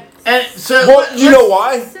so. And so, well, you know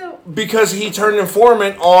why? So, because he turned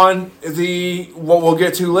informant on what we'll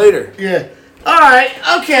get to later. Yeah. All right.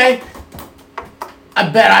 Okay. I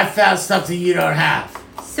bet I found stuff that you don't have.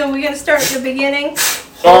 So we gotta start at the beginning.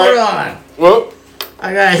 Hold on. Whoop.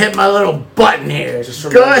 I gotta hit my little button here.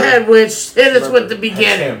 Go ahead, Witch. Hit us with the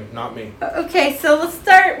beginning. Him, not me. Okay, so let's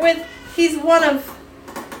start with, he's one of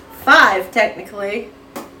 5, technically.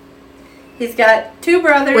 He's got 2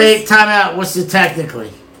 brothers. Wait, time out. What's the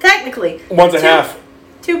technically? Technically. One's a half.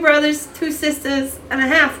 2 brothers, 2 sisters, and a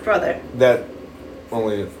half brother. That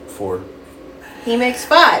only 4. He makes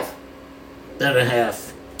 5. And a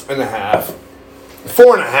half. And a half.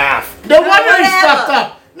 4.5. No wonder he's fucked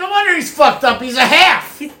up. No wonder he's fucked up. He's a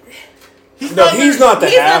half. He's not the half. He's not the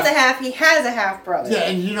half. He has a half brother. Yeah,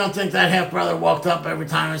 and you don't think that half brother walked up every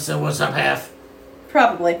time and said, "What's up, half"?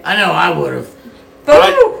 Probably. I know I would have.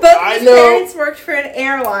 Both his parents worked for an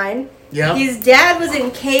airline. Yeah. His dad was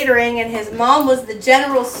in catering, and his mom was the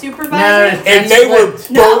general supervisor. And they were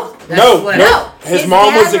both. No. His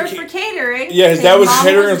mom was worked for catering. Yeah, his dad was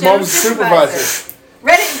catering. His mom was a supervisor.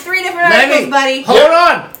 Read it in 3 different articles, buddy. Hold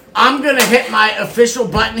on. I'm gonna hit my official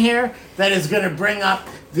button here. That is gonna bring up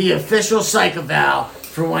the official psych eval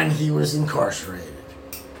for when he was incarcerated.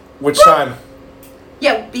 Which time?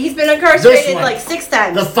 Yeah, he's been incarcerated like 6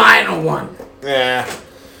 times. The final one. Yeah.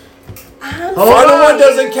 Final one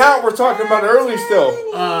doesn't count. We're talking about early still.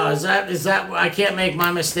 Is that? I can't make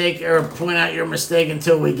my mistake or point out your mistake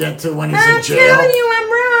until we get to when he's in jail. I'm telling you, I'm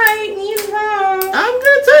right. He's wrong. I'm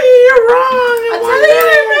gonna tell you you're wrong. I'm telling you,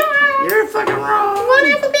 I'm wrong. You're fucking wrong.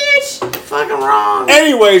 Whatever, bitch. Fucking wrong.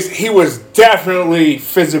 Anyways, he was definitely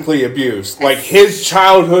physically abused. Like, his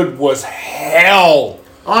childhood was hell.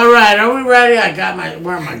 All right, are we ready?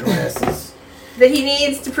 Where are my glasses? That he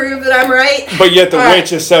needs to prove that I'm right. But yet the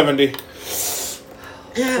witch is 70.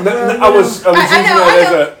 Yeah, I know. I'm mad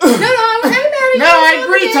at you. No,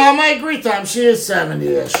 I agree, Tom. She is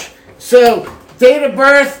 70-ish. So, date of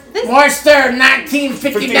birth, March 3rd,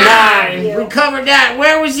 1959. We covered that.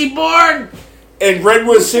 Where was he born? In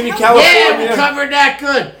Redwood City, California. Yeah, we covered that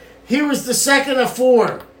good. He was the second of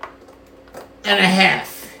 4 and a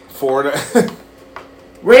half. 4.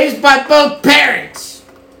 Raised by both parents.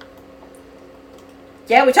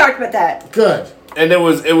 Yeah, we talked about that. Good. And it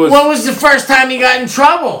was. What was the first time he got in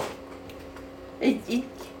trouble? And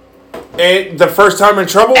the first time in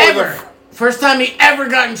trouble? Ever. First time he ever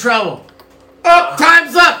got in trouble. Oh,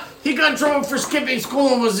 time's up. He got in trouble for skipping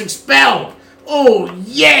school and was expelled. Oh,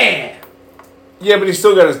 yeah. Yeah, but he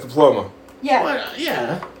still got his diploma. Yeah. What?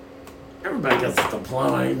 Yeah. Everybody gets a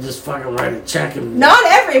diploma. You just fucking write a check and... Not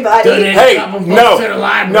everybody. Hey, to the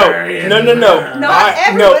library no. Not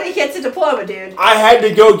everybody gets a diploma, dude. I had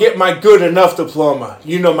to go get my good enough diploma.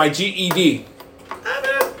 You know, my GED. I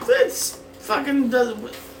mean, it's fucking...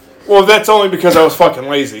 Well, that's only because I was fucking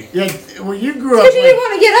lazy. Yeah, well, you grew up... Because you didn't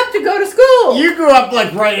want to get up to go to school. You grew up,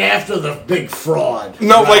 like, right after the big fraud.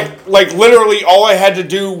 No, right? like literally all I had to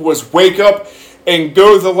do was wake up and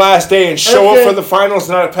go the last day and show up for the finals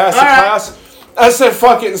and I passed the class. I said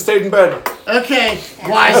fuck it and stayed in bed. Okay,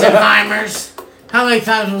 Weisenheimers. How many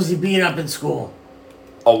times was he beat up in school?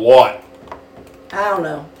 A lot. I don't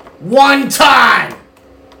know. 1 time.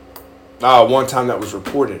 One time that was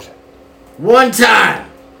reported. 1 time.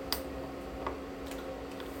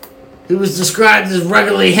 He was described as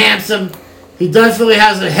ruggedly handsome. He definitely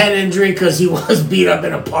has a head injury because he was beat up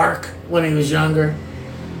in a park when he was younger.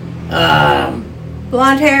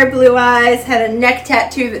 Blonde hair, blue eyes, had a neck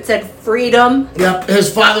tattoo that said freedom. Yep. His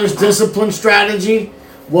father's discipline strategy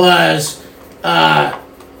was,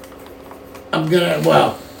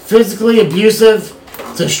 physically abusive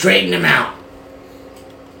to straighten him out.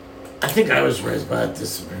 I think I was raised by a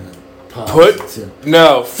discipline.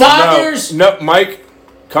 No. Fathers. No, Mike,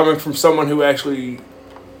 coming from someone who actually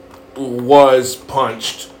was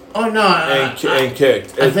punched. Oh no. And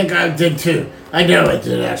kicked. I think I did too. I know I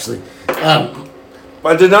did actually.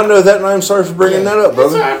 I did not know that, and I'm sorry for bringing that up,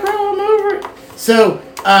 brother. That's all right, bro. I'm over it. So,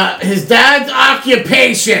 his dad's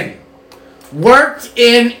occupation, worked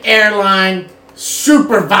in airline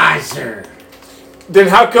supervisor. Then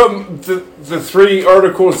how come the 3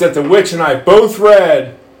 articles that the witch and I both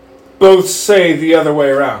read both say the other way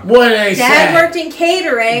around? What did they say? Dad worked in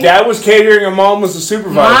catering. Dad was catering and Mom was the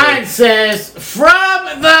supervisor. Mine says,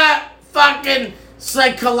 from the fucking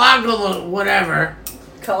psychological whatever.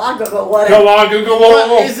 Wait,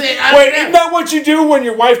 isn't that what you do when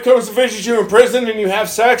your wife comes to visit you in prison and you have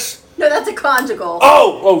sex? No, that's a conjugal.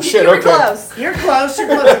 Oh shit, You're close. You're close.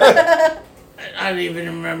 I don't even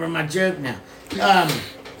remember my joke now.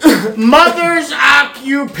 Mother's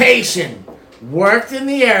occupation. Worked in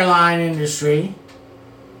the airline industry.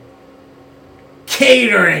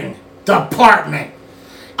 Catering department.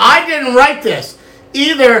 I didn't write this.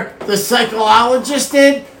 Either the psychologist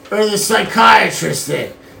did or the psychiatrist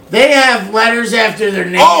did. They have letters after their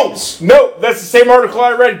names. Oh, no, that's the same article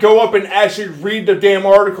I read. Go up and actually read the damn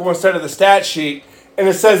article instead of the stat sheet. And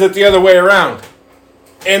it says it the other way around.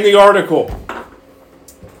 In the article.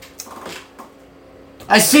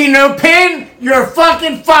 I see no pin. You're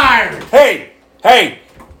fucking fired. Hey.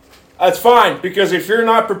 That's fine. Because if you're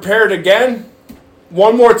not prepared again,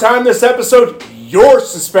 one more time this episode, you're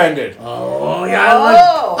suspended. Oh,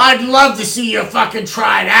 yeah. I'd love to see you fucking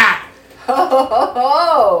try that.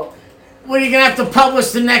 Oh. What are you going to have to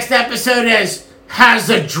publish the next episode as has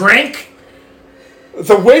a drink?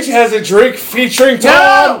 The witch has a drink featuring Tom.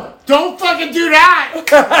 No! Don't fucking do that!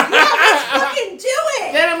 Yeah, let's fucking do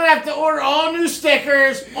it! Then I'm going to have to order all new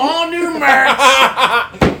stickers, all new merch.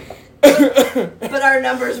 But our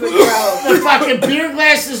numbers would grow. The fucking beer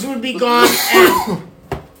glasses would be gone. And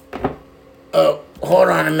oh, hold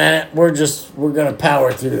on a minute. We're going to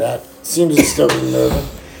power through that. Seems to still be moving.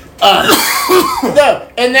 No,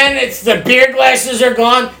 and then it's the beer glasses are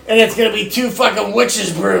gone, and it's going to be two fucking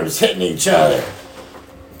witches' brooms hitting each other.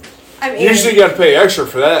 I mean, usually you got to pay extra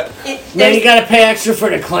for that. Then you got to pay extra for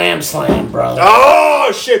the clam slam, brother.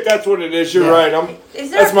 Oh shit, that's what it is. You're right. Is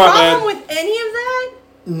there that's a my problem bad. with any of that?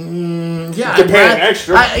 Yeah, you're paying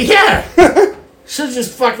extra. Yeah, should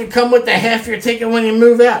just fucking come with the half you're taking when you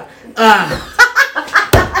move out.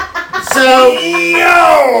 So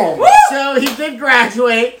he did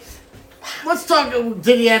graduate. Let's talk.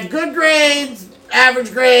 Did he have good grades,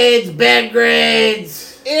 average grades, bad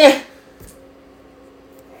grades?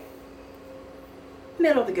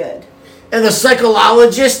 Middle to good. And the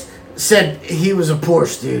psychologist said he was a poor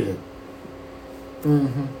student.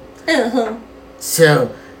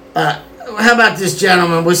 So, how about this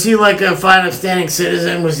gentleman? Was he like a fine, upstanding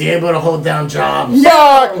citizen? Was he able to hold down jobs?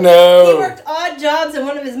 No. He worked odd jobs, and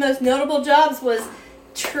one of his most notable jobs was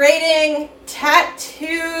trading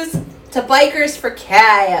tattoos to bikers for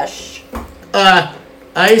cash.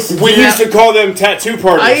 I used to. We used to call them tattoo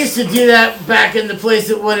parties. I used to do that back in the place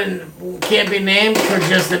that can't be named for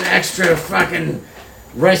just an extra fucking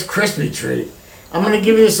Rice Krispie treat. I'm gonna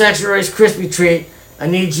give you this extra Rice Krispie treat. I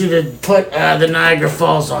need you to put the Niagara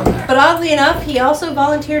Falls on there. But oddly enough, he also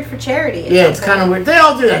volunteered for charity. Yeah, it's kind of weird. They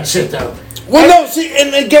all do that shit though. Well, no, see,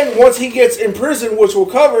 and again, once he gets in prison, which we'll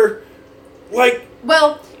cover,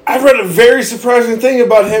 I've read a very surprising thing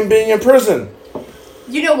about him being in prison.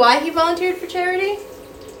 You know why he volunteered for charity?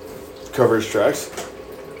 Cover his tracks.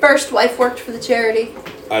 First wife worked for the charity.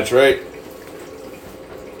 That's right.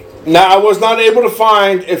 Now, I was not able to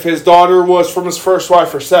find if his daughter was from his first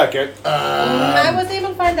wife or second. I wasn't able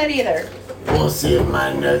to find that either. We'll see if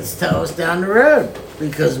my notes tell us down the road.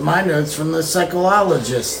 Because my notes from the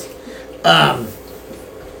psychologist. I'm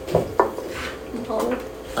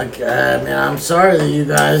sorry that you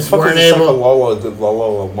guys weren't able. I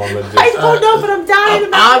don't know, but I'm dying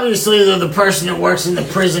about Obviously, they're the person that works in the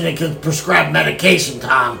prison that can prescribe medication,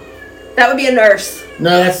 Tom. That would be a nurse.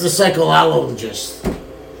 No, that's the psychologist.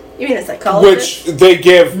 You mean a psychologist? Which they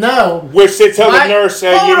give. No. Which they tell the nurse,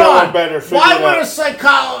 hey, you know what better. Why would a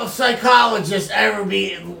psychologist ever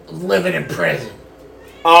be living in prison?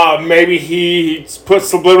 Maybe he put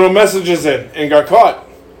subliminal messages in and got caught.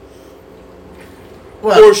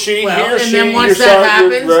 Well, or she, he or she. Then once that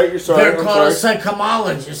happens, you're sorry, they're called a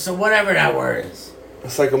psychomologist, so whatever that word is. A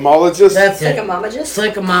psychomologist? That's it.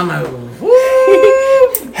 Psychomomagist?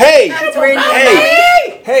 Woo!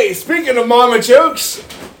 Hey, speaking of mama jokes.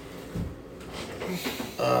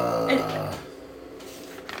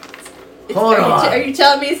 Hold on. Are you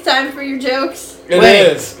telling me it's time for your jokes? It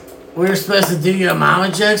is. We were supposed to do your mama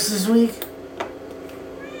jokes this week?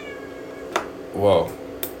 Whoa.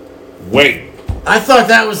 Wait. I thought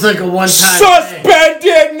that was like a one-time Suspended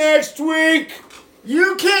thing. Next week.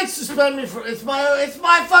 You can't suspend me for it's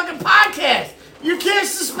my fucking podcast. You can't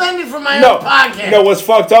suspend me from my own podcast. No, what's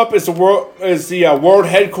fucked up is the world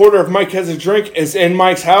headquarters of Mike Has a Drink is in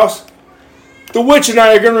Mike's house. The Witch and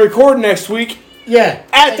I are going to record next week. Yeah.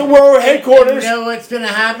 At the world headquarters. You know what's going to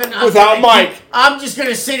happen? Without Mike. I'm just going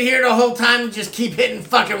to sit here the whole time and just keep hitting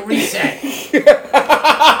fucking reset.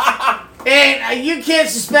 And you can't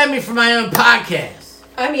suspend me from my own podcast.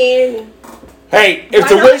 I mean... Hey, if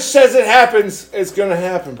the witch says it happens, it's going to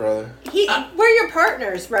happen, brother. We're your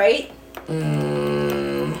partners, right?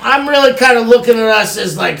 I'm really kind of looking at us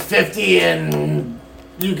as like 50 and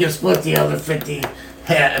you can split the other 50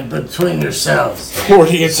 between yourselves.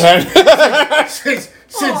 40 and 10. Since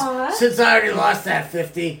I already lost that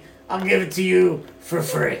 50, I'll give it to you for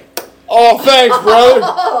free. Oh, thanks, brother.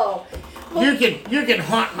 Oh. You can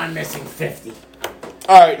haunt my missing 50.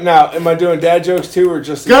 All right, now, am I doing dad jokes too, or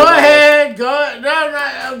just... Go ahead. Go.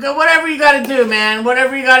 Whatever you got to do, man.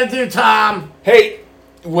 Whatever you got to do, Tom. Hey,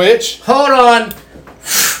 Witch. Hold on.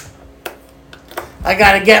 I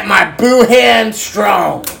got to get my boo hand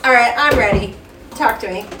strong. All right, I'm ready. Talk to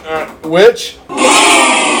me. Witch?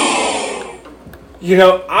 You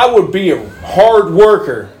know, I would be a hard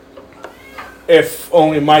worker if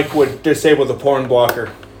only Mike would disable the porn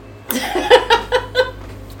blocker.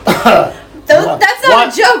 That's not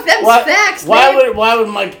a joke. That's facts, man. Why would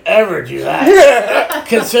Mike ever do that?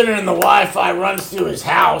 Considering the Wi-Fi runs through his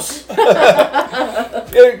house. How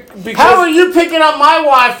are you picking up my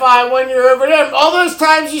Wi-Fi when you're over there? All those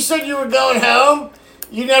times you said you were going home,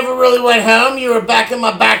 you never really went home. You were back in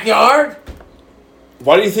my backyard.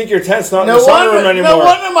 Why do you think your tent's not in the sunroom anymore? No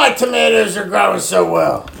wonder my tomatoes are growing so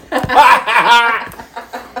well.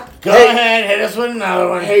 Go ahead, hit us with another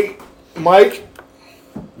one. Hey, Mike.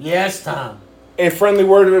 Yes, Tom. A friendly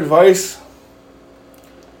word of advice.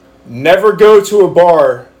 Never go to a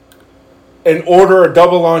bar and order a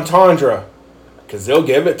double entendre, because they'll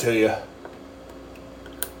give it to you.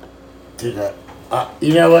 Dude,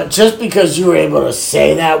 you know what? Just because you were able to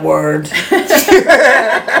say that word...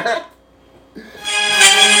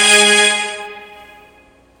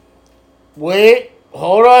 Wait,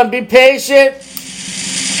 hold on, be patient. Be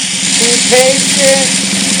patient.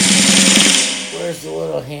 Where's the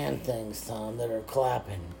little hand things, Tom, that are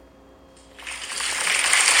clapping?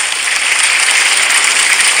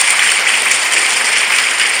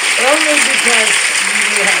 Only because you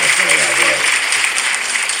knew how to say that word.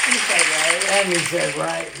 You said right. And you said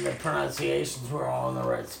right, and the pronunciations were all in the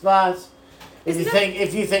right spots.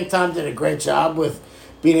 If you think Tom did a great job with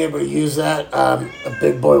being able to use that a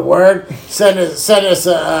big boy word, send us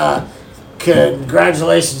a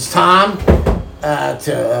congratulations, Tom.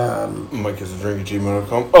 To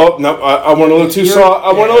MikeIsADrink@gmail.com. Oh no, I went a little too soft.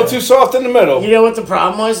 I went a little too soft in the middle. You know what the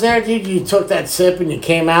problem was there, dude? You took that sip and you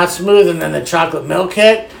came out smooth, and then the chocolate milk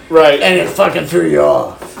hit, right? And it fucking threw you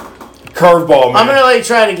off. Curveball, man. I'm gonna let you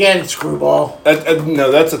try it again, screwball.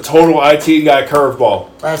 No, that's a total IT guy curveball.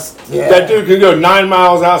 That dude can go 9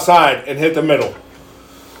 miles outside and hit the middle.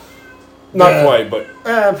 Not quite, but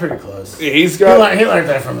pretty close. He's got. He learned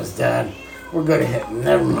that from his dad. We're good at hitting.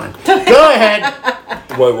 Never mind. Go ahead.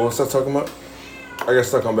 Wait, what was I talking about? I got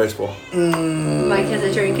stuck on baseball.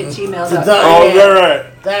 MikeHasADrink@gmail.com. Oh, right.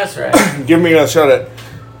 That's right. Give me a shot at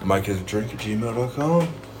MikeHasADrink@gmail.com.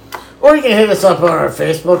 Or you can hit us up on our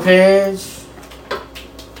Facebook page.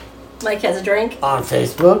 Mike has a drink. On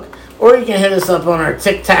Facebook. Or you can hit us up on our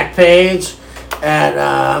TikTok page at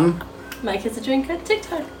Mike has a drink at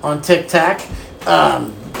TikTok. On TikTok.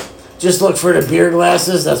 Just look for the beer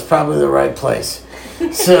glasses. That's probably the right place.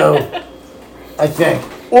 So, I think.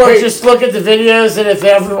 Or just look at the videos, and if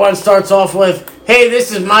everyone starts off with, hey,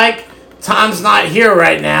 this is Mike, Tom's not here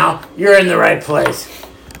right now, you're in the right place.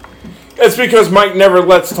 It's because Mike never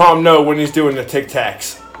lets Tom know when he's doing the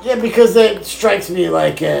tic-tacs. Yeah, because it strikes me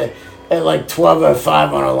like at like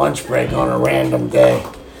 12:05 on a lunch break on a random day.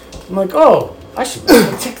 I'm like, oh, I should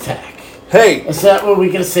make a tic-tac. Hey. Is that where we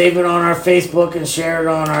can save it on our Facebook and share it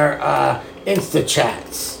on our Insta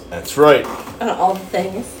chats? That's right. On all the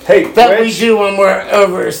things. Hey, that we do when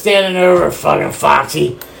we're standing over fucking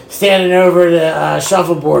Foxy, standing over the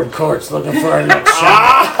shuffleboard courts looking for our next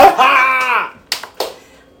shot.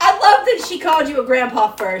 I love that she called you a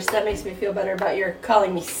grandpa first. That makes me feel better about your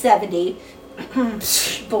calling me 70.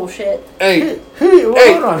 Bullshit. Hey.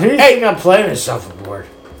 Hold on. Who do you think I'm playing a shuffleboard?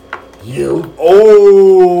 You.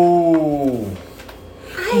 Oh.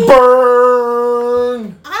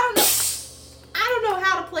 Burn. I don't know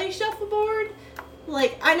how to play shuffleboard.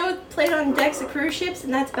 Like, I know it's played on decks of cruise ships,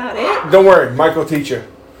 and that's about it. Don't worry, Mike will teach you.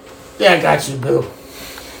 Yeah, I got you, boo.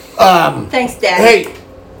 Thanks, Dad.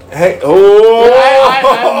 Hey. Oh.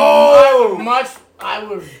 I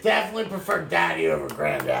would definitely prefer Daddy over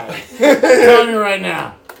Granddaddy. I'm telling you right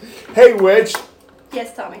now. Hey, Witch.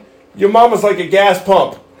 Yes, Tommy. Your mama's like a gas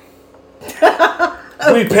pump.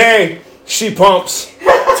 We pay, she pumps.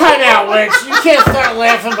 Time out, Witch. You can't start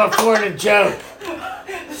laughing before the joke.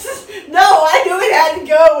 No, I knew it had to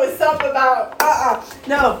go with something about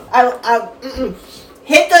No,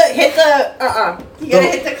 Hit the You gotta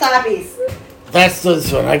hit the clappies. That's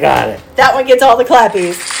this one. I got it. That one gets all the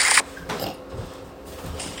clappies.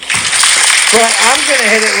 But I'm gonna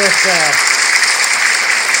hit it with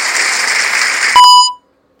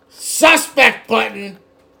suspect button.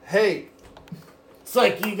 Hey. It's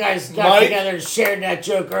like you guys got together and shared that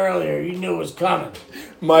joke earlier. You knew it was coming.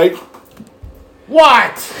 Mike.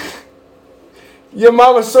 What? Your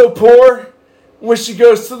mama's so poor, when she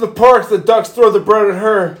goes to the park, the ducks throw the bread at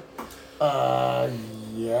her.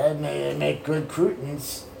 Yeah, they make good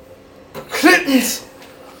croutons. Croutons?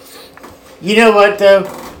 You know what, though?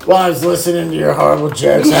 While I was listening to your horrible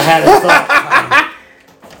jokes, I had a thought.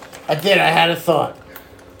 I had a thought.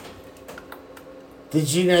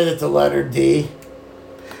 Did you know that the letter D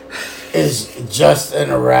is just an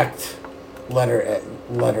erect letter A,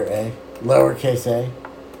 lowercase a?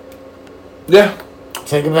 Yeah.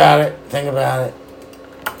 Think about it.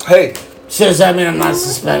 Hey. So does that mean I'm not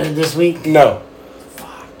suspended this week? No.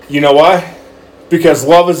 Fuck. You know why? Because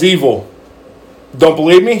love is evil. Don't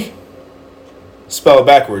believe me? Spell it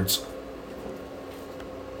backwards.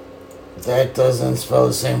 That doesn't spell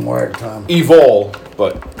the same word, Tom. Evil,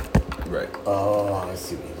 but right. Oh, I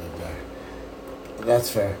see what you did there. That's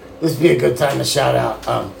fair. This would be a good time to shout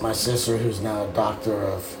out my sister, who's now a doctor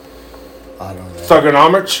of, I don't know.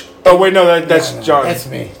 Thugonomics? Oh, wait, no, that's No, John. That's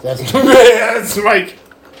me. That's me. That's Mike.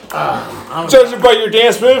 Judging by your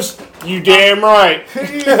dance moves, you damn right. Who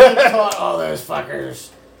usually taught all those fuckers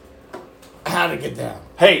how to get down?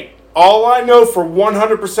 Hey, all I know for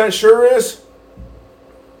 100% sure is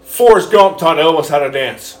Forrest Gump taught Elvis how to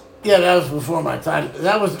dance. Yeah, that was before my time.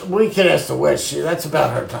 That was, we could ask the witch. That's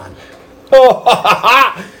about her time.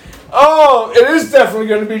 Oh, it is definitely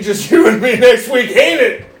going to be just you and me next week, ain't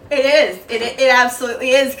it? It is. It absolutely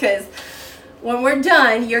is, because when we're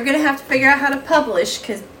done, you're going to have to figure out how to publish,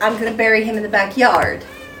 because I'm going to bury him in the backyard.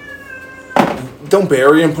 Don't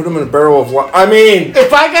bury him. Put him in a barrel of water. I mean...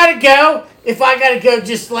 If I gotta go,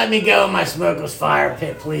 just let me go in my smokeless fire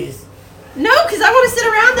pit, please. No, because I want to sit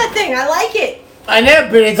around that thing. I like it. I know,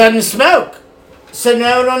 but it doesn't smoke. So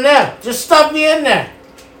no. Just stuff me in there.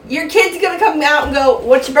 Your kid's going to come out and go,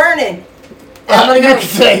 "What you burning?" And I'm You going could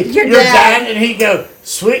say, "Your "You're dad." dad," and he'd go,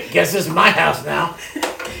 "Sweet, guess this is my house now."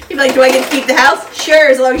 You'd be like, "Do I get to keep the house?" "Sure,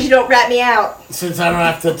 as long as you don't rat me out." Since I don't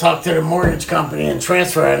have to talk to the mortgage company and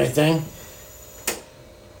transfer anything.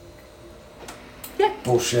 Yeah.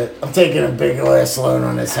 Bullshit. I'm taking a big ass loan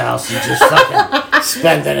on this house and just fucking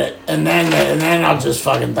spending it. And then I'll just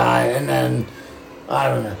fucking die. And then, I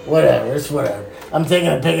don't know. Whatever. It's whatever. I'm taking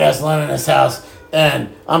a big ass loan on this house.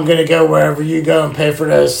 And I'm going to go wherever you go and pay for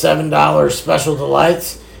those $7 special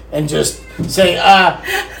delights. And just say,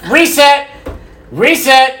 reset.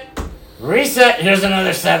 Here's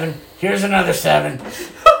another 7. Here's another 7.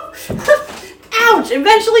 Ouch.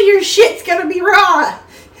 Eventually your shit's going to be raw.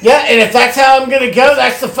 Yeah, and if that's how I'm going to go,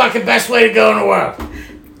 that's the fucking best way to go in the world.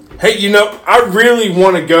 Hey, you know, I really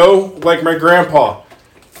want to go like my grandpa,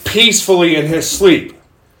 peacefully in his sleep.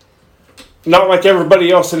 Not like everybody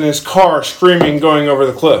else in his car screaming going over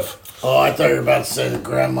the cliff. Oh, I thought you were about to say that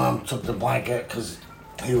grandmom took the blanket because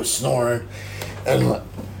he was snoring.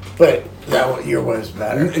 But your way is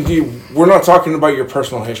better. We're not talking about your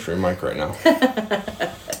personal history, Mike, right now.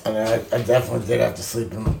 And I definitely did have to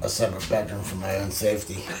sleep in a separate bedroom for my own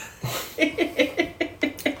safety.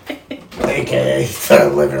 AKA the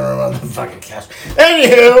living room on the fucking couch.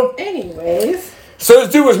 Anyways. So this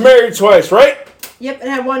dude was married twice, right? Yep, and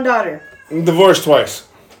had one daughter. Divorced twice.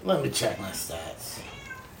 Let me check my stats.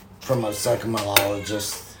 From a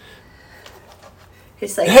psychologist.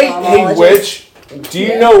 His Hey, psychologist. Witch, do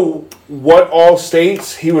you know what all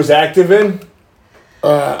states he was active in?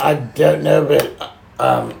 I don't know, but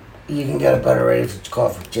you can get a better rate if you call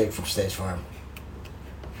for Jake from State Farm.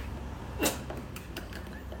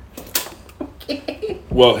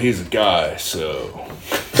 Well, he's a guy, so...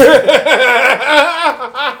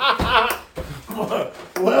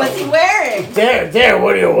 What's he wearing? There,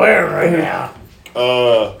 what are you wearing right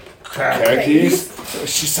now? Khakis?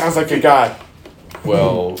 She sounds like a guy.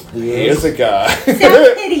 Well, he is a guy. Sounds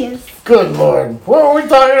hideous. Good Lord. What are we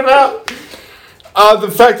talking about?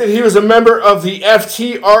 The fact that he was a member of the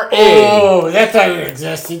FTRA. Oh, that doesn't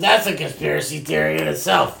exist. See, that's a conspiracy theory in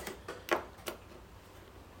itself.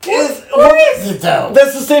 What is it, though?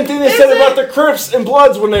 That's the same thing they said about the Crips and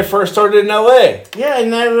Bloods when they first started in LA. Yeah,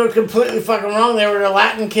 and they were completely fucking wrong. They were the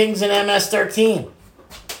Latin Kings in MS-13.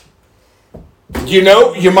 You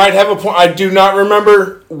know, you might have a point. I do not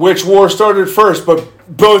remember which war started first, but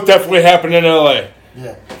both definitely happened in LA.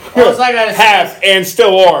 Yeah. All I gotta say Have and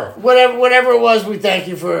still are. Whatever it was, we thank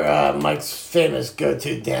you for Mike's famous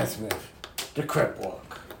go-to dance move, the Crip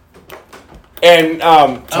Walk. And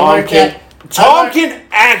Tom can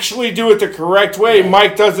actually do it the correct way.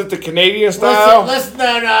 Mike does it the Canadian style. Listen, no,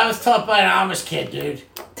 I was taught by an Amish kid, dude.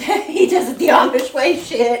 He does it the Amish way,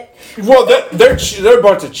 shit. Well, they're a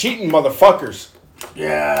bunch of cheating motherfuckers.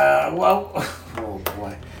 Yeah, well, oh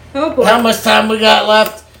boy. Oh boy. How much time we got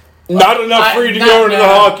left? Not enough for you to go into the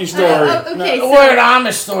hockey story. Okay, no, we're an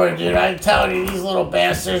Amish story, dude. I'm telling you, these little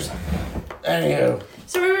bastards. Anywho.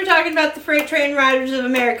 So we were talking about the freight train riders of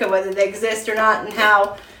America, whether they exist or not, and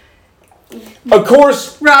how Of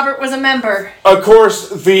course, Robert was a member. Of course,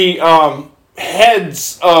 the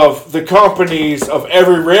heads of the companies of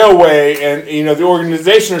every railway and the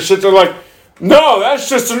organization or shit, they're like, no, that's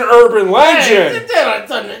just an urban legend.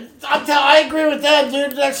 I agree with that,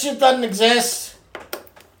 dude. That shit doesn't exist.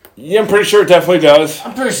 Yeah, I'm pretty sure it definitely does.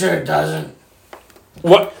 I'm pretty sure it doesn't.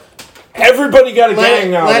 What? Everybody got a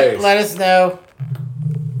gang nowadays. Let us know.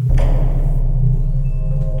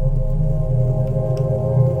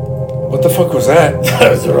 What the fuck was that?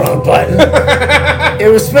 That was the wrong button. It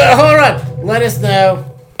was. Hold on. Let us know.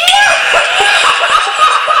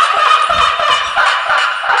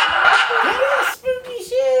 Spooky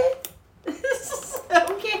shit.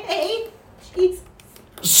 Okay. Jeez.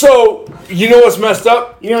 So, you know what's messed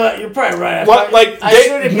up? You know what? You're probably right. What? Like, I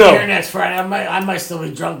should have been here next Friday. I might still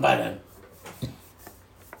be drunk by then.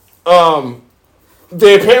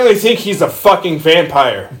 They apparently think he's a fucking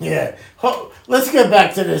vampire. Yeah. Let's get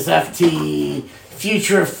back to this FT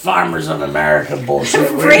Future Farmers of America bullshit.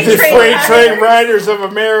 The Freight Train Riders of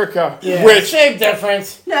America. Yeah. Which, same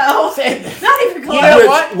difference. No. Same. Not even close. You know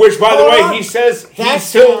what? which, by the Hold way, on. he says he That's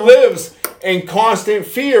still lives in constant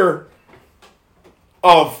fear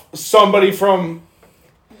of somebody from,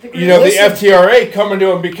 the FTRA coming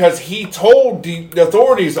to him because he told the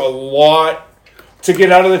authorities a lot to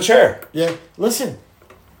get out of the chair. Yeah. Listen.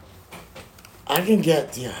 I can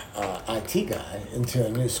get the IT guy into a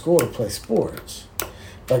new school to play sports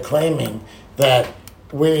by claiming that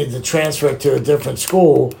we need to transfer it to a different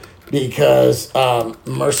school because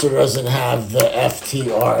Mercer doesn't have the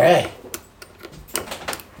FTRA.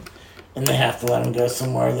 And they have to let him go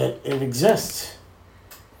somewhere that it exists.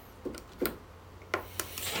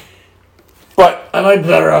 But I might be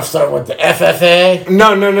better off starting with the FFA.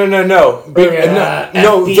 No.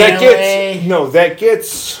 FBLA. That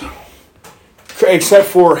gets. Except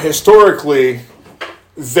for historically,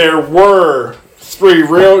 there were three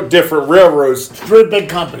different railroads. Three big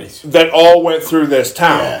companies that all went through this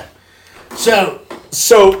town. Yeah. So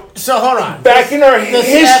hold on. Back in our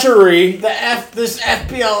history, this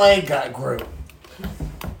FBLA group.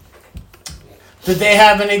 Did they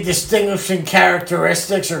have any distinguishing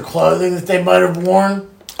characteristics or clothing that they might have worn?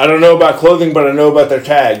 I don't know about clothing, but I know about their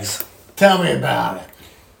tags. Tell me about it.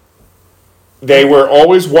 They were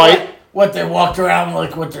always white. What, they walked around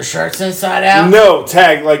like with their shirts inside out? No,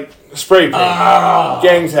 tag, like spray paint.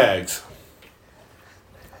 Gang tags.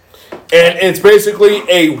 And it's basically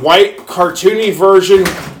a white cartoony version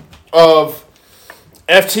of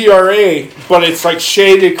FTRA, but it's like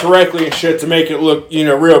shaded correctly and shit to make it look,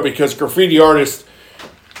 real, because graffiti artists,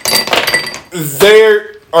 they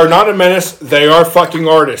are not a menace, they are fucking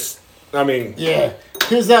artists. I mean... Yeah.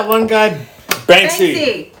 Who's that one guy?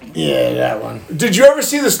 Banksy. Yeah, that one. Did you ever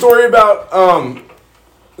see the story about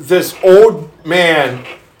this old man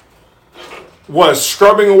was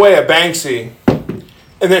scrubbing away a Banksy and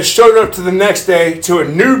then showed up to the next day to a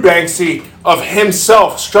new Banksy of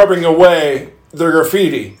himself scrubbing away the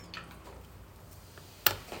graffiti?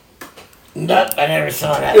 Nope, I never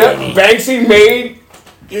saw that. Yeah, Banksy made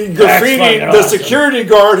graffiti, the awesome. security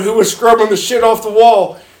guard who was scrubbing the shit off the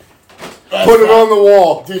wall, put it on the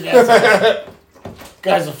wall. Dude, that's awesome.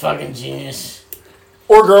 Guy's a fucking genius.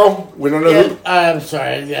 Or girl. We don't know who. I'm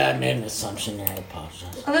sorry. Yeah, I made an assumption there. I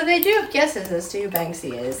apologize. Although they do have guesses as to who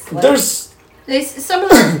Banksy is. Like, some of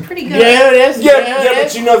them are pretty good. Yeah, who it is?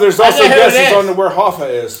 Yeah, but there's also guesses on where Hoffa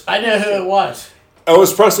is. I know who it was.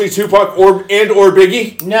 Elvis Presley, Tupac, or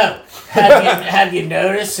Biggie? No. Have you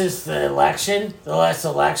noticed since the last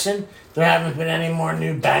election, there haven't been any more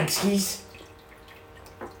new Banksy's?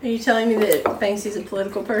 Are you telling me that Banksy's a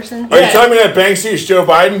political person? Are you telling me that Banksy is Joe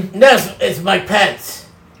Biden? No, it's Mike Pence.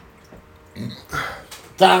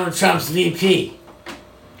 Donald Trump's VP.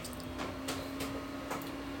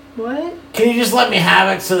 What? Can you just let me have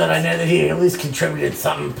it so that I know that he at least contributed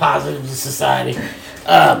something positive to society?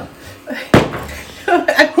 I'm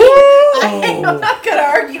not gonna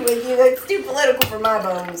argue with you. That's too political for my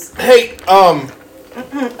bones. Hey,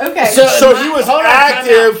 Okay. So he was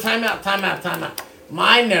active. Time out.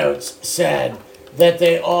 My notes said that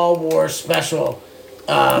they all wore special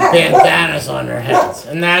bandanas on their heads.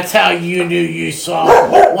 And that's how you knew you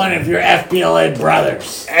saw one of your FBLA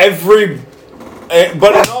brothers.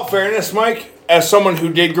 But in all fairness, Mike, as someone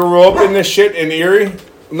who did grow up in this shit in Erie,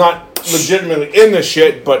 not legitimately in this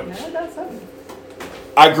shit, but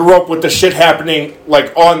I grew up with the shit happening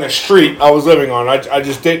like on the street I was living on. I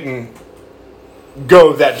just didn't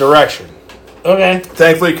go that direction. Okay.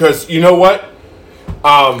 Thankfully, because you know what?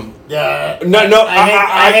 I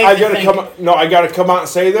gotta come out and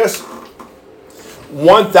say this.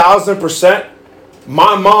 1000%,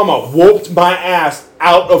 my mama whooped my ass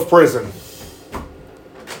out of prison.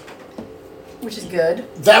 Which is good.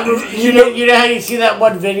 That was, you know how you see that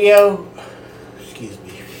one video? Excuse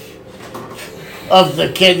me. Of the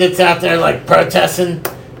kid that's out there like protesting,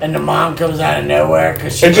 and the mom comes out of nowhere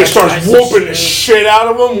because she just starts whooping the shit out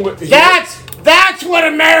of them. That's what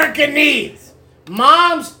America needs.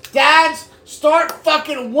 Moms, dads, start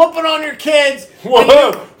fucking whooping on your kids. Hold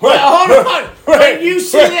on. When you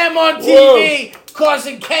see them on TV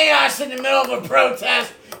causing chaos in the middle of a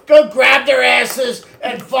protest, Go grab their asses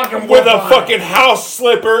and fucking with a fucking house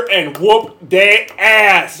slipper and whoop their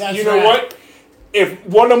ass. That's you know right. what? If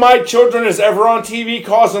one of my children is ever on TV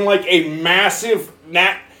causing like a massive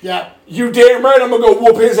you damn right I'm gonna go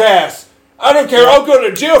whoop his ass. I don't care. I'll go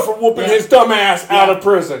to jail for whooping his dumb ass out of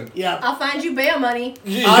prison. Yeah. I'll find you bail money.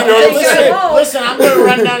 You know what I'm saying? Listen, I'm gonna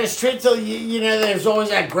run down the street till you know there's always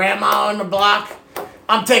that grandma on the block.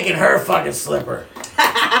 I'm taking her fucking slipper.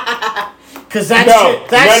 Cause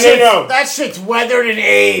that shit's weathered and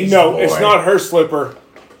aged. No, boy. it's not her slipper.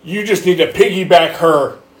 You just need to piggyback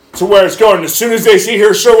her to where it's going. As soon as they see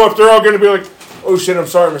her show up, they're all going to be like, "Oh shit, I'm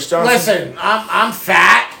sorry, Miss Johnson." Listen, I'm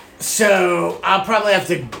fat, so I'll probably have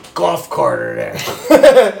to golf cart her there.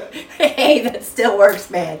 Hey, that still works,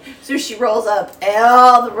 man. So she rolls up, and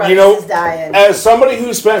all the rust is dying. As somebody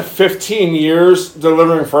who spent 15 years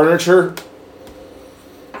delivering furniture,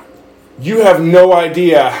 you have no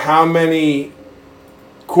idea how many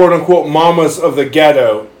quote-unquote mamas of the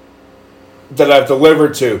ghetto that I've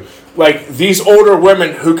delivered to. Like, these older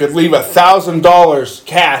women who could leave $1,000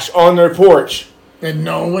 cash on their porch. And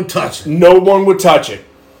no one would touch it. No one would touch it.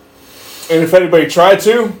 And if anybody tried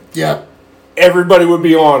to, everybody would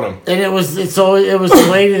be on them. And it was the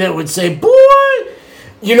lady that would say, "Boy,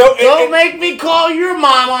 you know, don't make me call your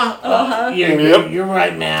mama." You're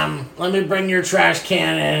right, ma'am. Let me bring your trash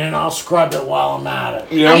can in, and I'll scrub it while I'm at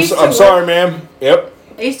it. Yeah, I'm sorry, ma'am. Yep.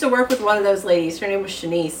 I used to work with one of those ladies. Her name was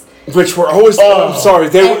Shanice. Which were always, I'm sorry,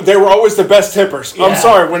 they were always the best tippers. Yeah. I'm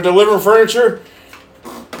sorry, when delivering furniture,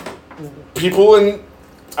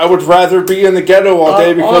 I would rather be in the ghetto all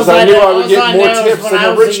day because I knew I would get more tips in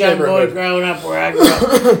a rich neighborhood. Growing up where I grew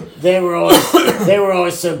up, they were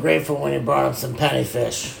always so grateful when you brought them some penny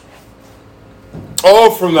fish.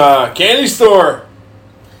 Oh, from the candy store.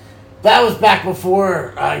 That was back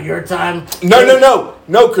before your time. No,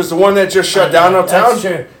 because the one that just shut down uptown. That's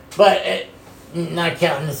true, but not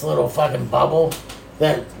counting this little fucking bubble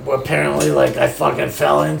that apparently like I fucking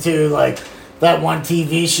fell into, like that one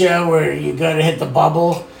TV show where you go to hit the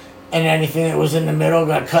bubble and anything that was in the middle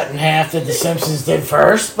got cut in half that the Simpsons did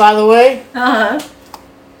first, by the way. I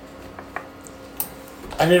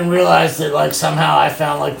didn't realize that like somehow I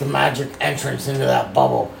found like the magic entrance into that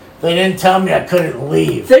bubble. They didn't tell me I couldn't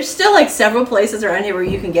leave. There's still like several places around here where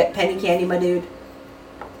you can get penny candy, my dude.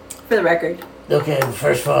 For the record. Okay,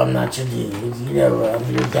 first of all, I'm not your dude. You know, I'm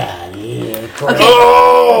your daddy. Okay.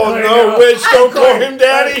 Oh, no, Witch, don't call him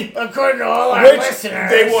daddy. According to all our Witch, listeners.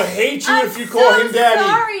 they will hate you if you call him daddy.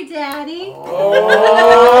 Sorry, daddy.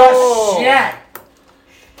 Oh, shit.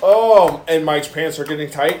 Oh, and Mike's pants are getting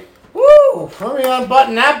tight. Woo! Let me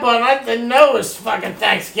unbutton that button. I didn't know it was fucking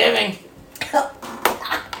Thanksgiving.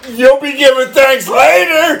 You'll be giving thanks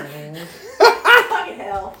later. Fucking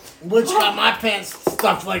hell. Which got my pants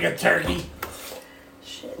stuffed like a turkey.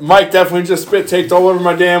 Shit. Mike definitely just spit taped all over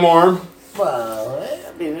my damn arm. Well,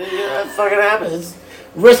 I mean, that fucking happens.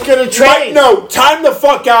 Risk of the trade. Mike, no, time the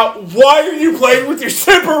fuck out. Why are you playing with your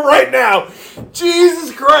zipper right now?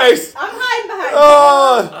 Jesus Christ. I'm hiding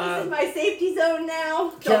behind this is my safety zone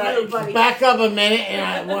now. Can Don't move, buddy. I back up a minute and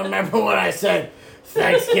I remember what I said?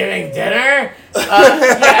 Thanksgiving dinner?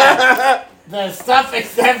 Yeah. The stuffing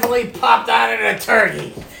definitely popped out of the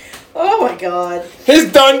turkey. Oh my god. His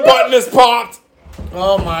done button is popped.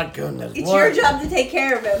 Oh my goodness. It's your job to take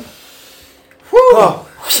care of him. Whew.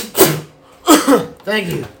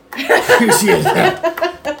 Thank you. Appreciate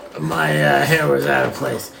that. My hair was out of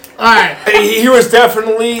place. Alright. He was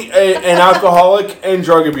definitely an alcoholic and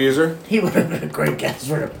drug abuser. He would have been a great guest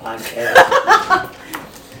for the podcast.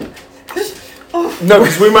 No,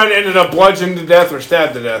 because we might have ended up bludgeoned to death or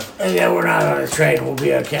stabbed to death. And yeah, we're not on a train. We'll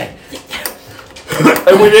be okay.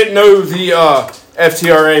 And we didn't know the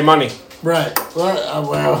FTRA money. Right.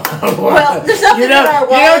 Well, there's nothing in our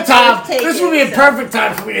wallet Tom, taken, this would be a perfect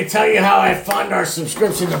time for me to tell you how I fund our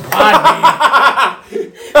subscription to Podbean.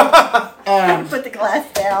 Put the glass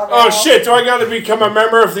down. Oh shit, do I gotta become a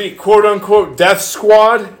member of the quote-unquote death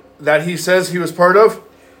squad that he says he was part of?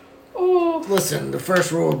 Listen, the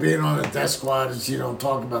first rule of being on a death squad is you don't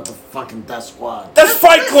talk about the fucking death squad. That's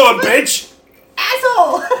Fight Club, bitch!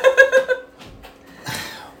 Asshole!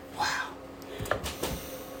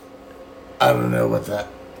 I don't know what that...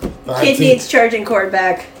 Kid needs charging cord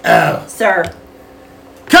back. Oh. Sir.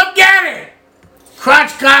 Come get it!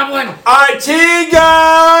 Crotch Goblin! IT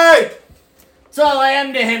guy! That's all I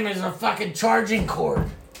am to him is a fucking charging cord.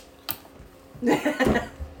 I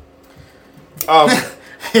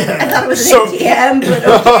thought it was an ATM, but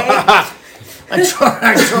okay.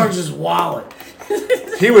 I charge his wallet.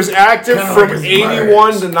 He was active Kinda from like his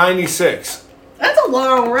 81 to 96. That's a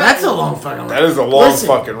long run. That's a long fucking run. That is a long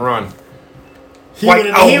fucking run. He would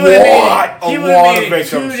have made it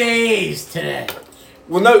 2 days today.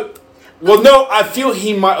 Well, no, I feel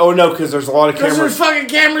he might. Oh no, because there's a lot of cameras. Because there's fucking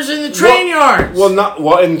cameras in the train yards.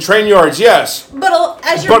 Well, in train yards, yes. But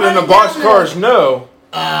as you're in the boxcars, no.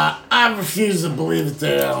 I refuse to believe that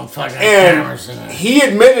they don't fucking have cameras in it. He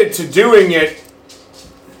admitted to doing it,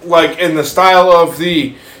 like in the style of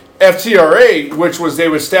the FTRA, which was they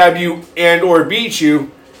would stab you and or beat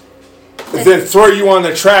you, then throw you on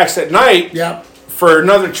the tracks at night. Yep. For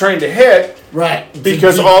another train to hit. Right.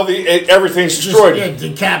 Because everything's destroyed. Just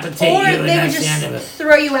decapitate you and that's the end of it.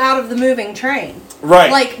 Throw you out of the moving train.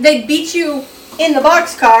 Right. Like, they'd beat you in the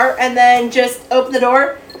boxcar and then just open the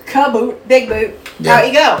door, kaboot, big boot, out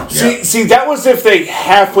you go. See, that was if they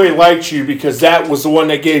halfway liked you because that was the one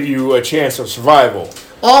that gave you a chance of survival.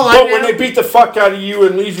 But when they beat the fuck out of you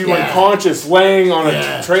and leave you unconscious laying on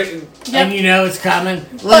a train... And you know it's coming.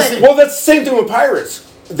 Listen. Well, that's the same thing with pirates.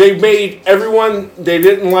 They made everyone, they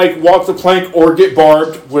didn't walk the plank or get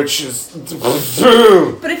barbed, which is...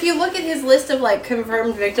 But if you look at his list of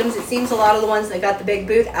confirmed victims, it seems a lot of the ones that got the big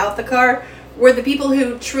boot out the car were the people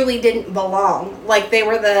who truly didn't belong. Like they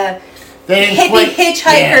were the hippie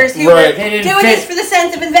hitchhikers who were doing this for the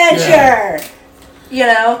sense of adventure. Yeah. You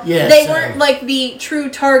know? Yeah, they weren't the true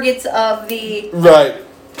targets of the... Right.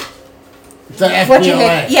 The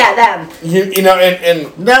FBLA. Yeah, them. You know,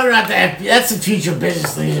 and... No, not the FBLA. That's the future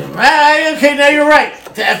business leader. Okay, no, you're right.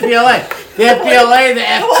 The FBLA. The FBLA, the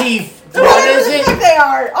FT... What is it? They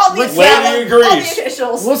are. All the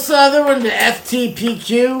officials. What's the other one? The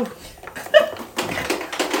FTPQ?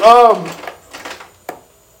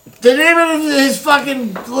 The name of his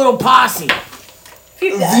fucking little posse.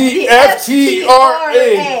 The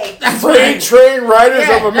FTRA. Freight Train Riders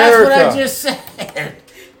of America. That's what I just said.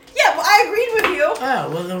 Yeah, well, I agreed with you. Oh,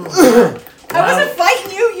 well then... I wasn't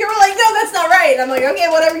fighting you. You were like, no, that's not right. I'm like, okay,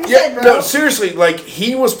 whatever you said, bro. No, seriously,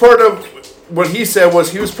 he was part of... What he said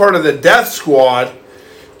was he was part of the Death Squad,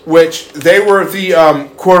 which they were the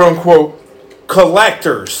quote-unquote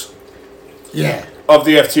collectors of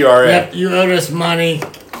the FTRA. Yep, you owed us money.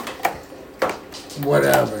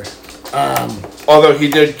 Whatever. Although he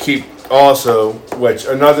did keep also, which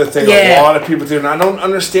another thing a lot of people do, and I don't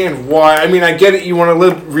understand why. I mean, I get it, you want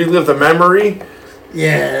to relive the memory.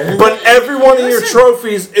 Yeah. But every one of your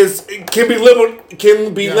trophies can be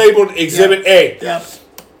labeled Exhibit A. Yep.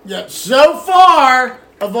 Yep. So far,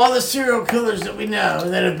 of all the serial killers that we know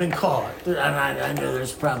that have been caught, and I know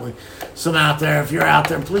there's probably some out there. If you're out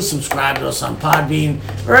there, please subscribe to us on Podbean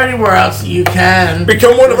or anywhere else that you can.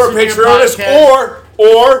 Become one of our Patreons,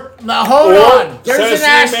 or now hold on. There's an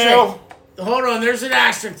asterisk. Hold on. There's an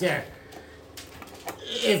asterisk there.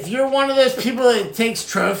 If you're one of those people that takes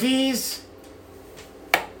trophies,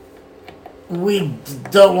 we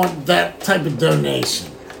don't want that type of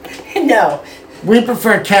donation. No. We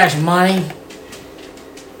prefer cash money.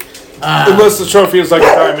 Unless the trophy is like a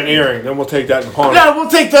diamond earring, then we'll take that and pawn it. No, we'll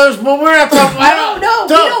take those, but we're not talking. No,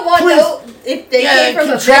 we don't want those. If they came from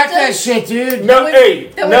a victim, that shit, dude. No,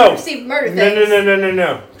 they would receive murder things.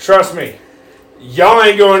 No. Trust me. Y'all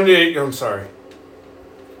ain't going to... I'm sorry.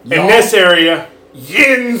 In this area,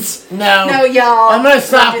 yins. No, y'all. I'm going to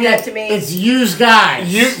stop you. That to me. It's used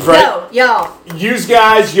guys. No, y'all. Used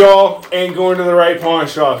guys, y'all ain't going to the right pawn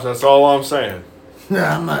shops. That's all I'm saying. No,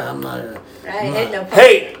 I'm not.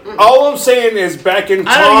 Hey, all I'm saying is back in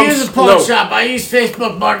Tom's... I don't use a pawn shop. I use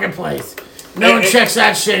Facebook Marketplace. No one checks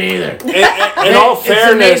that shit either. In all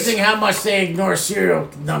fairness... It's amazing how much they ignore serial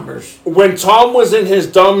numbers. When Tom was in his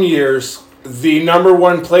dumb years, the number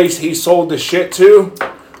one place he sold the shit to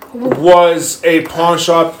was a pawn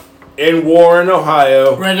shop in Warren,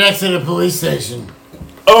 Ohio. Right next to the police station.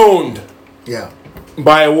 Owned. Yeah.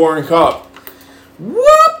 By a Warren cop.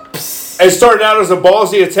 Whoops! It started out as a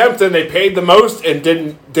ballsy attempt, and they paid the most, and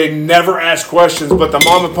they never asked questions. But the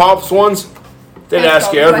mom and pops ones, they'd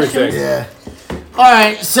ask you everything. Yeah. All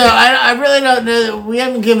right, so I really don't know. We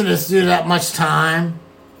haven't given this dude that much time.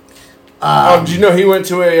 Do you know he went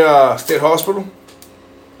to a state hospital?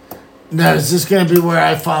 No, is this going to be where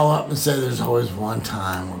I follow up and say there's always one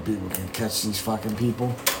time where people can catch these fucking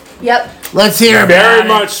people? Yep. Let's hear about it. Very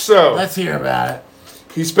much so. Let's hear about it.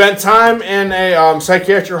 He spent time in a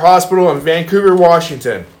psychiatric hospital in Vancouver,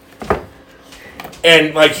 Washington.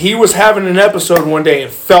 And, he was having an episode one day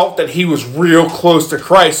and felt that he was real close to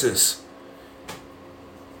crisis.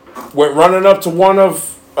 Went running up to one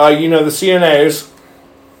of, the CNAs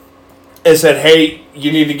and said, hey,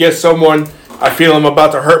 you need to get someone. I feel I'm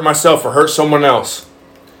about to hurt myself or hurt someone else.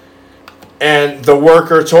 And the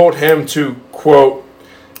worker told him to, quote,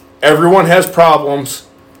 everyone has problems.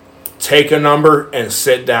 take a number and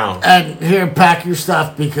sit down. And here, pack your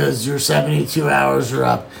stuff because your 72 hours are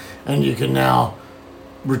up and you can now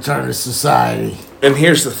return to society. And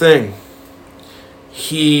here's the thing.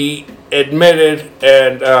 He admitted,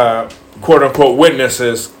 and quote-unquote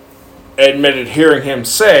witnesses admitted hearing him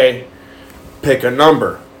say, pick a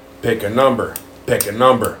number, pick a number, pick a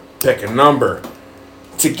number, pick a number,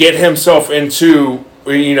 to get himself into,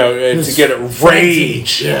 to get it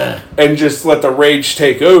rage. Yeah. And just let the rage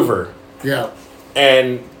take over. Yeah.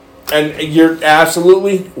 And you're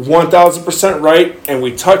absolutely 1,000% right, and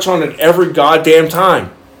we touch on it every goddamn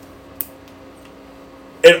time.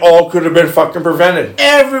 It all could have been fucking prevented.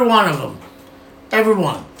 Every one of them. Every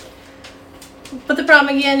one. But the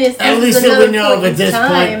problem again is at least that we know of at this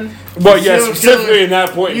point. Well, yes, specifically in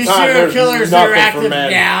that point in time, serial killers that are active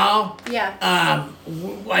men. now. Yeah.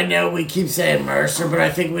 I know we keep saying Mercer, but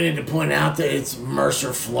I think we need to point out that it's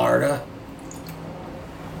Mercer, Florida.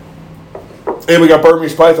 Hey, we got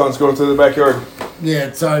Burmese pythons going through the backyard. Yeah,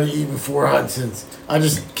 it's already eaten 4 Hudsons. I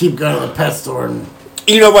just keep going to the pet store and...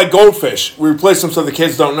 Like goldfish. We replace them so the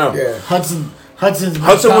kids don't know. Yeah. Hudson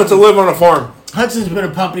went to live on a farm. Hudson's been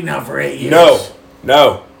a puppy now for 8 years.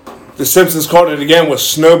 No. The Simpsons called it again with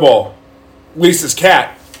Snowball, Lisa's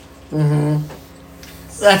cat. Mm-hmm.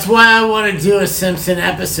 That's why I want to do a Simpson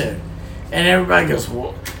episode. And everybody goes,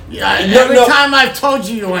 well... Every time I've told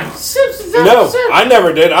you, you went, Simpsons episode. No, I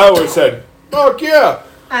never did. I always said, fuck yeah.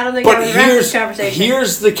 I don't think I was around this conversation.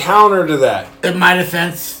 Here's the counter to that. In my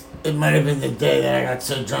defense, it might have been the day that I got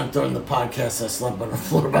so drunk during the podcast I slept on the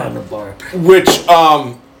floor behind the bar. Which,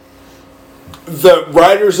 the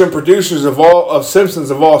writers and producers of Simpsons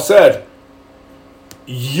have all said,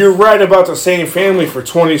 you're right about the same family for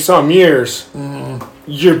 20-some years. Mm-hmm.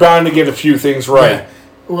 You're bound to get a few things right. Yeah.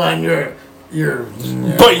 Well, and you're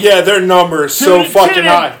But yeah, their numbers so fucking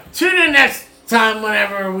high. Tune in next time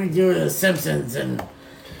whenever we do the Simpsons and...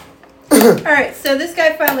 Alright, so this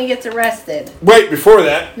guy finally gets arrested. Wait, before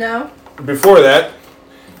that. No? Before that,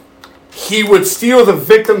 he would steal the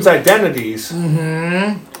victims' identities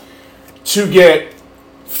to get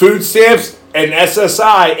food stamps and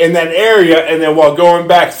SSI in that area, and then while going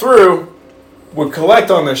back through, would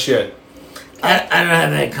collect on this shit. I don't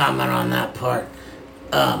have any comment on that part.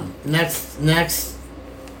 Next.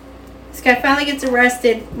 This guy finally gets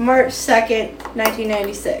arrested March 2nd,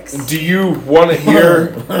 1996. Do you want to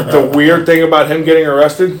hear the weird thing about him getting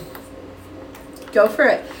arrested? Go for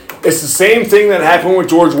it. It's the same thing that happened with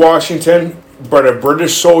George Washington, but a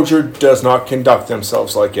British soldier does not conduct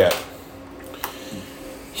themselves like that.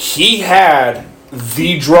 He had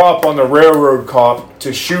the drop on the railroad cop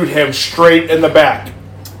to shoot him straight in the back,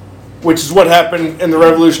 which is what happened in the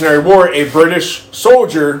Revolutionary War. A British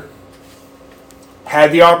soldier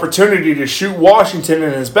had the opportunity to shoot Washington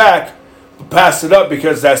in his back, but passed it up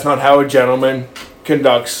because that's not how a gentleman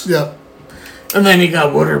conducts. Yep. And then he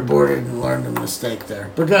got waterboarded and learned a mistake there.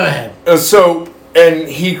 But go ahead. And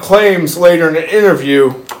he claims later in an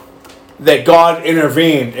interview that God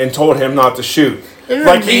intervened and told him not to shoot.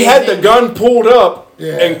 Like he had the gun pulled up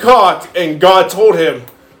and cocked, and God told him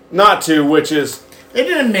not to, which is... Isn't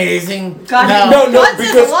it amazing? God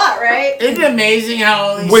says a lot, right? Isn't it amazing how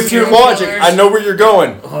all these with your logic, killers, I know where you're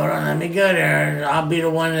going. Hold on, let me go there. I'll be the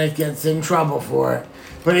one that gets in trouble for it.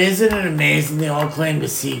 But isn't it amazing they all claim to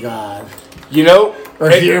see God? Or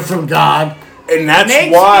hear from God? And that's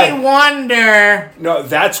Makes why... me wonder... No,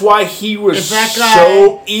 that's why he was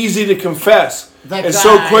so easy to confess. And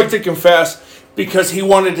so quick to confess, because he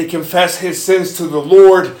wanted to confess his sins to the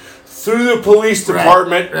Lord through the police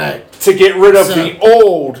department to get rid of the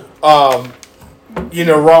old,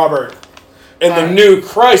 Robert, and the new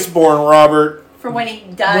Christ-born Robert. For when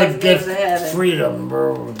he dies and goes to heaven. Freedom,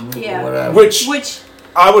 or whatever. Which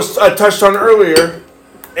I touched on earlier.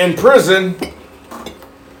 In prison,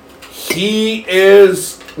 he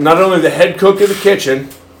is not only the head cook of the kitchen,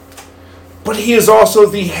 but he is also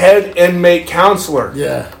the head inmate counselor.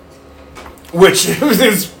 Yeah. Which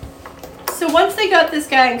is... So once they got this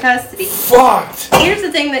guy in custody... Fucked! Here's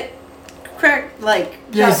the thing that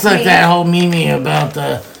just like that whole meme about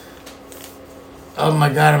the... Oh my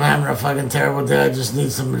God, I'm having a fucking terrible day. I just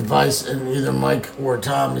need some advice. And either Mike or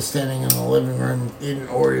Tom is standing in the living room eating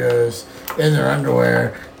Oreos in their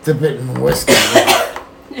underwear, dipping in whiskey.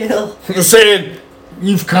 Ew. Saying,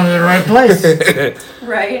 you've come to the right place.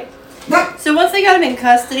 Right. So once they got him in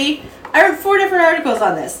custody, I read 4 different articles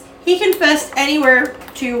on this. He confessed anywhere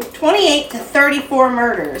to 28 to 34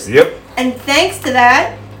 murders. Yep. And thanks to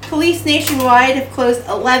that, police nationwide have closed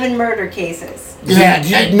 11 murder cases.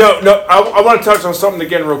 I want to touch on something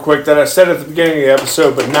again real quick that I said at the beginning of the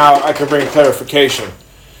episode, but now I can bring clarification.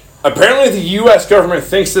 Apparently the U.S. government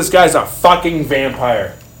thinks this guy's a fucking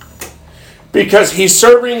vampire. Because he's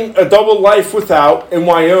serving a double life without in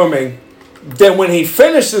Wyoming. Then when he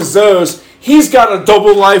finishes those, he's got a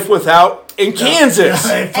double life without in Kansas.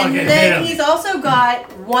 And then he's also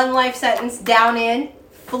got one life sentence down in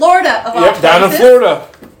Florida of all places. Down in Florida.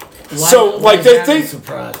 So, like, they think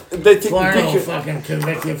Florida will fucking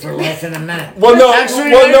convict you for life in a minute. Well, no,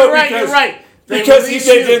 you're right. Because they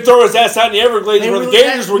didn't throw his ass out in the Everglades where the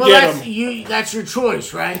gators would get him. That's your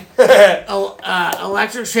choice, right?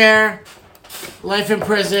 Electric chair, life in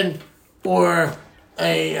prison, or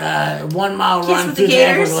a 1 mile run through the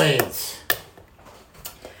Everglades.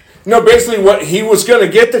 No, basically, what he was going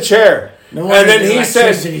to get the chair. No and then he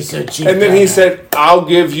said, so cheap he said, "I'll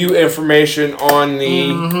give you information on the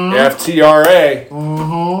FTRA."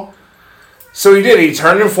 Mm-hmm. So he did. He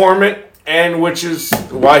turned informant, and which is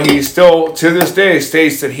why he still, to this day,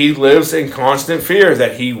 states that he lives in constant fear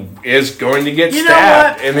that he is going to get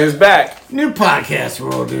stabbed in his back. New podcast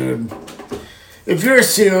rule, dude. If you're a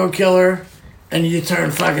serial killer and you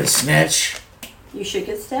turn fucking snitch, you should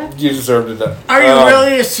get stabbed. You deserve to die. Are you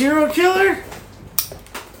really a serial killer?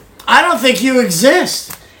 I don't think you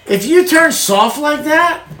exist. If you turn soft like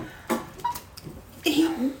that,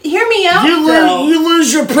 hear me out. You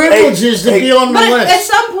lose your privileges to be on the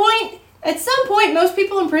list. At some point, most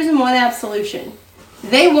people in prison want absolution.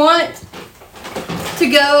 They want to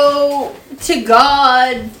go to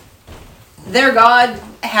God, their God,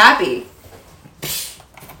 happy.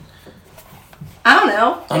 I don't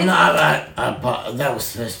know. I'm not. That was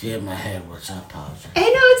supposed to be in my head, which I apologize.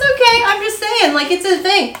 Hey, no, it's okay. I'm just saying, like, it's a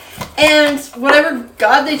thing. And whatever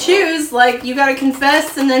God they choose, like, you gotta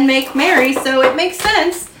confess and then make merry, so it makes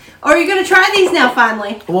sense. Or are you gonna try these now,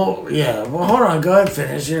 finally? Well, yeah. Well, hold on. Go ahead,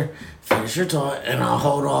 finish your thought, and I'll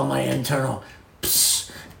hold all my internal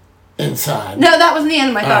inside. No, that wasn't the end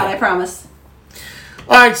of my thought. I promise.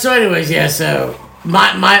 All right. So, anyways, yeah. So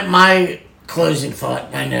my closing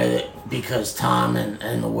thought. I know that. Because Tom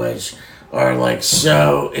and the Witch are like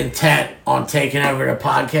so intent on taking over the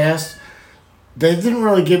podcast, they didn't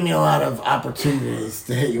really give me a lot of opportunities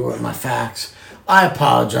to hit you with my facts. I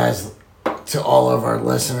apologize to all of our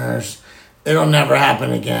listeners. It'll never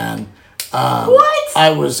happen again. What? I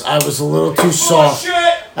was a little too soft. Shit.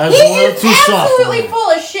 I was a little too soft. Absolutely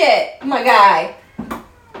full of shit, my guy.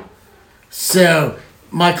 So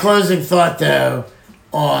my closing thought though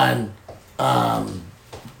on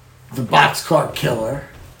the Boxcar Killer,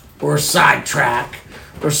 or Sidetrack,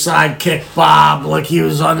 or Sidekick Bob, like he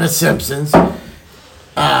was on The Simpsons,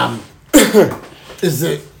 is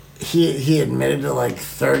that he admitted to like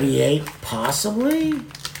 38, possibly.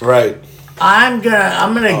 Right. I'm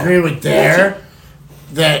gonna agree with Dare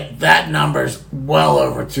that number's well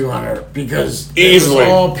over 200 because easily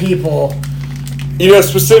all people.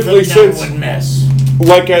 Specifically since would miss.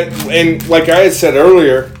 Like I had said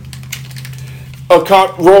earlier. A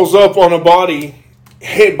cop rolls up on a body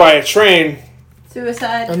hit by a train.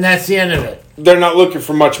 Suicide. And that's the end of it. They're not looking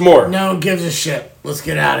for much more. No one gives a shit. Let's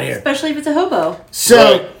get out of here. Especially if it's a hobo.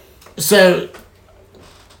 So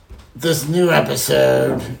this new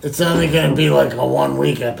episode, it's only going to be like a 1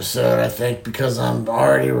 week episode, I think, because I'm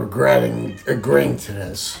already regretting agreeing to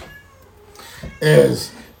this.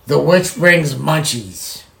 Is The Witch Brings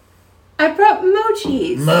Munchies. I brought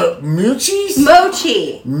mochis. Moochies?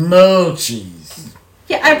 Mochis.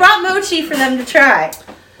 Yeah, I brought mochi for them to try.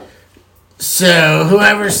 So,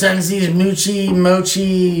 whoever sends these mochi,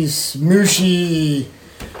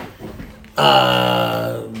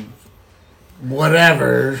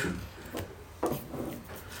 whatever.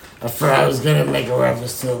 I was going to make a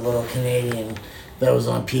reference to a little Canadian that was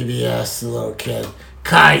on PBS, the little kid.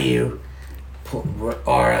 Caillou.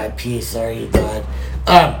 R.I.P. Sorry he died.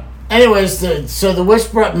 Anyways, so the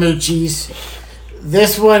Witch brought moochies.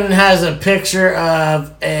 This one has a picture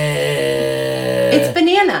of It's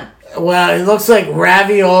banana. Well, it looks like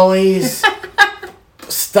raviolis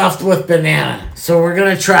stuffed with banana. So we're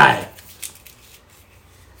going to try it.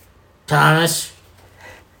 Thomas?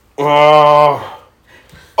 Oh,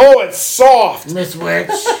 it's soft. Miss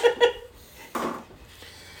Witch?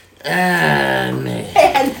 And me.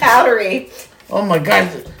 And powdery. Oh my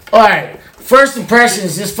God. Alright. First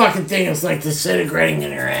impressions, this fucking thing is like disintegrating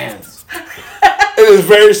in your hands. It is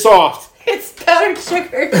very soft. It's powdered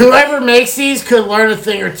sugar. Whoever makes these could learn a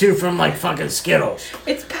thing or two from like fucking Skittles.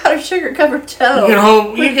 It's powdered sugar covered toe.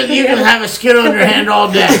 You can have a Skittle in your hand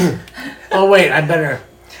all day. Oh wait, I better.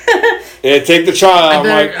 Yeah, take the child.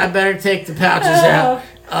 I better take the pouches out.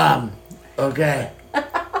 Okay.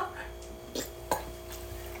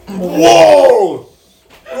 Whoa!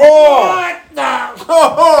 Whoa! What the?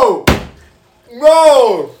 Oh!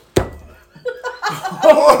 No!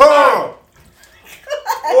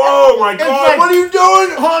 Oh my god! like, what are you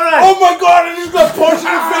doing? Hold on. Oh my god! I just got punched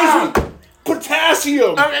in the face with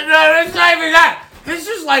potassium. Okay, no, it's not even that. This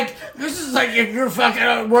is like if you're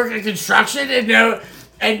fucking working construction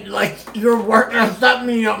and like you're working on something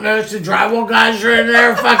and you don't notice the drywall guys are in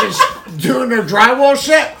there fucking doing their drywall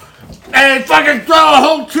shit and they fucking throw a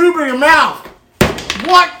whole tube in your mouth.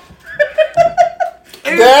 What?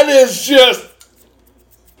 That is just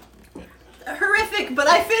horrific, but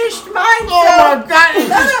I finished mine. Oh my god!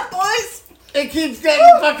 Shut up, boys. It keeps getting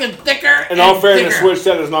fucking thicker. in all fairness, thicker. Switch,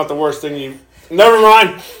 that is not the worst thing you. Never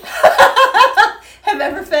mind. Have I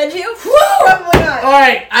ever fed you? Probably not. All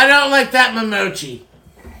right, I don't like that momochi.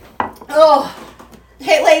 Oh.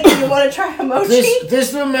 Hey, lady, you want to try a mochi?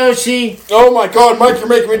 This momochi. Oh my god, Mike, you're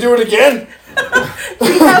making me do it again.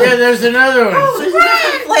 Yeah, there's another one. Oh, there's a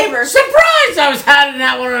different flavor. Surprise! I was hiding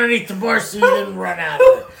that one underneath the bar so you didn't run out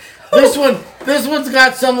of it. This one's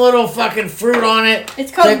got some little fucking fruit on it.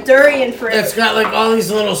 It's called durian fruit. It's got like all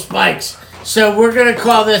these little spikes. So we're gonna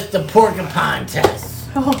call this the porcupine test.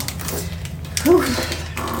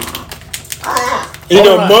 You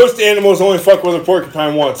know, most animals only fuck with a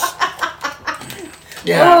porcupine once.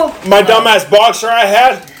 Yeah. Oh. My dumbass boxer I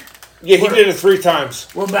had, yeah, he did it 3 times.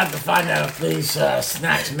 We're about to find out if these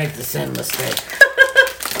snacks make the same mistake.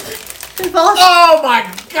 Oh my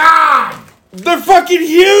god! They're fucking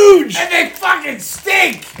huge! And they fucking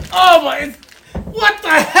stink! Oh my... What the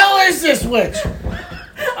hell is this witch?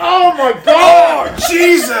 Oh my god! Oh,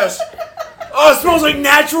 Jesus! Oh, it smells like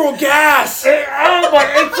natural gas!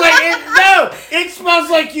 It smells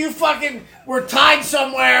like you fucking were tied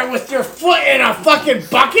somewhere with your foot in a fucking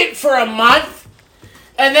bucket for a month,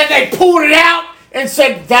 and then they pulled it out and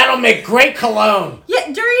said, that'll make great cologne.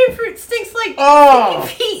 Yeah, durian fruit stinks like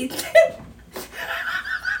feet.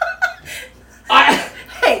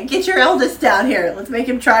 Hey, get your eldest down here. Let's make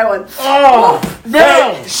him try one. Oh,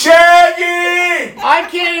 no! Hey, Shaggy! I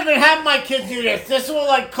can't even have my kid do this. This will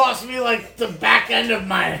like cost me like the back end of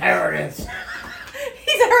my inheritance.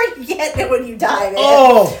 He's already getting it when you die, man.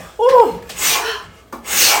 Oh!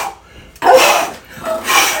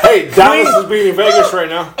 Hey, Dallas is beating Vegas right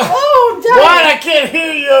now. Oh, darn. What? I can't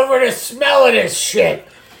hear you over the smell of this shit.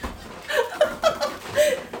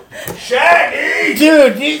 Shaggy!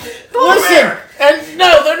 Dude, listen. And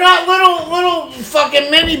no, they're not little fucking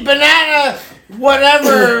mini banana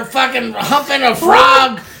whatever fucking humping a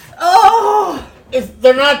frog. Oh!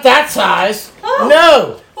 They're not that size. Oh.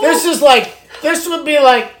 No. This is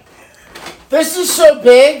so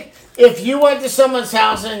big, if you went to someone's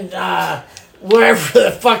house and wherever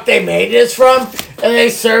the fuck they made this from, and they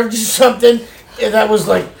served you something that was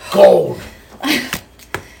like gold.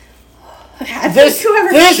 This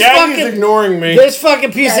Shaggy's fucking ignoring me. This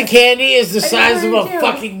fucking piece of candy is the size of a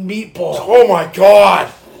fucking meatball. Oh my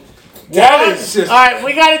god. That is just... Alright,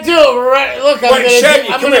 we gotta do it. We're right. Look,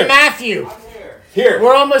 I'm gonna math you. Here.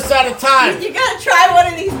 We're almost out of time. You gotta try one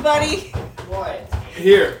of these, buddy. What?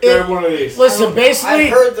 Here, grab one of these. Listen, basically, I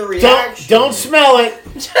heard the reaction. don't smell it.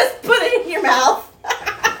 Just put it in your mouth.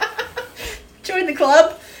 Join the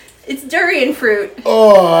club. It's durian fruit.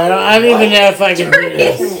 Oh, I don't even know if I can do Durian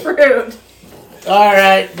this. fruit.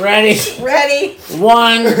 Alright, ready? Ready?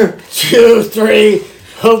 1, 2, 3.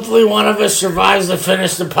 Hopefully one of us survives to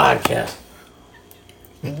finish the podcast.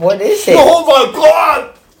 What is it? Oh my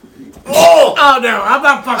god! Oh! Oh no, I'm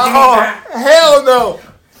not fucking eating Oh, that. hell no!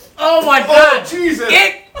 Oh my god! Jesus!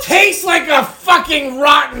 It tastes like a fucking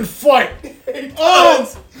rotten foot. Oh!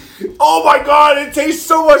 Oh my god, it tastes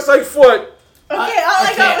so much like foot! Okay, all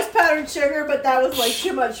I got was powdered sugar, but that was like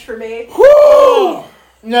too much for me. Woo!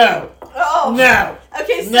 No. Oh. No.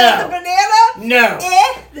 Okay, so No. the banana? No.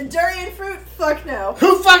 The durian fruit? Fuck no.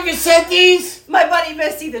 Who fucking said these? My buddy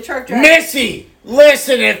Misty, the truck driver. Missy,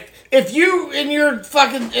 listen, if you in your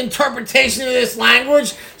fucking interpretation of this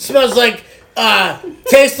language smells like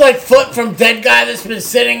tastes like foot from dead guy that's been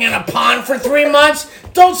sitting in a pond for 3 months,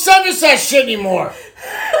 don't send us that shit anymore.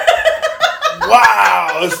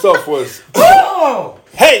 Wow, this stuff was... Oh!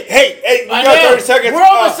 Hey, we got 30 seconds. We're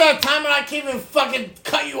almost out of time and I can't even fucking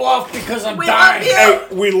cut you off because I'm dying. love you. Hey,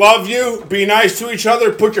 we love you. Be nice to each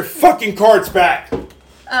other. Put your fucking cards back.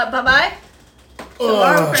 Bye-bye.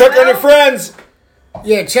 Check on your friends.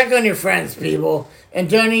 Yeah, check on your friends, people. And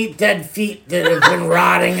don't eat dead feet that have been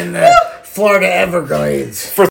rotting in the Florida Everglades.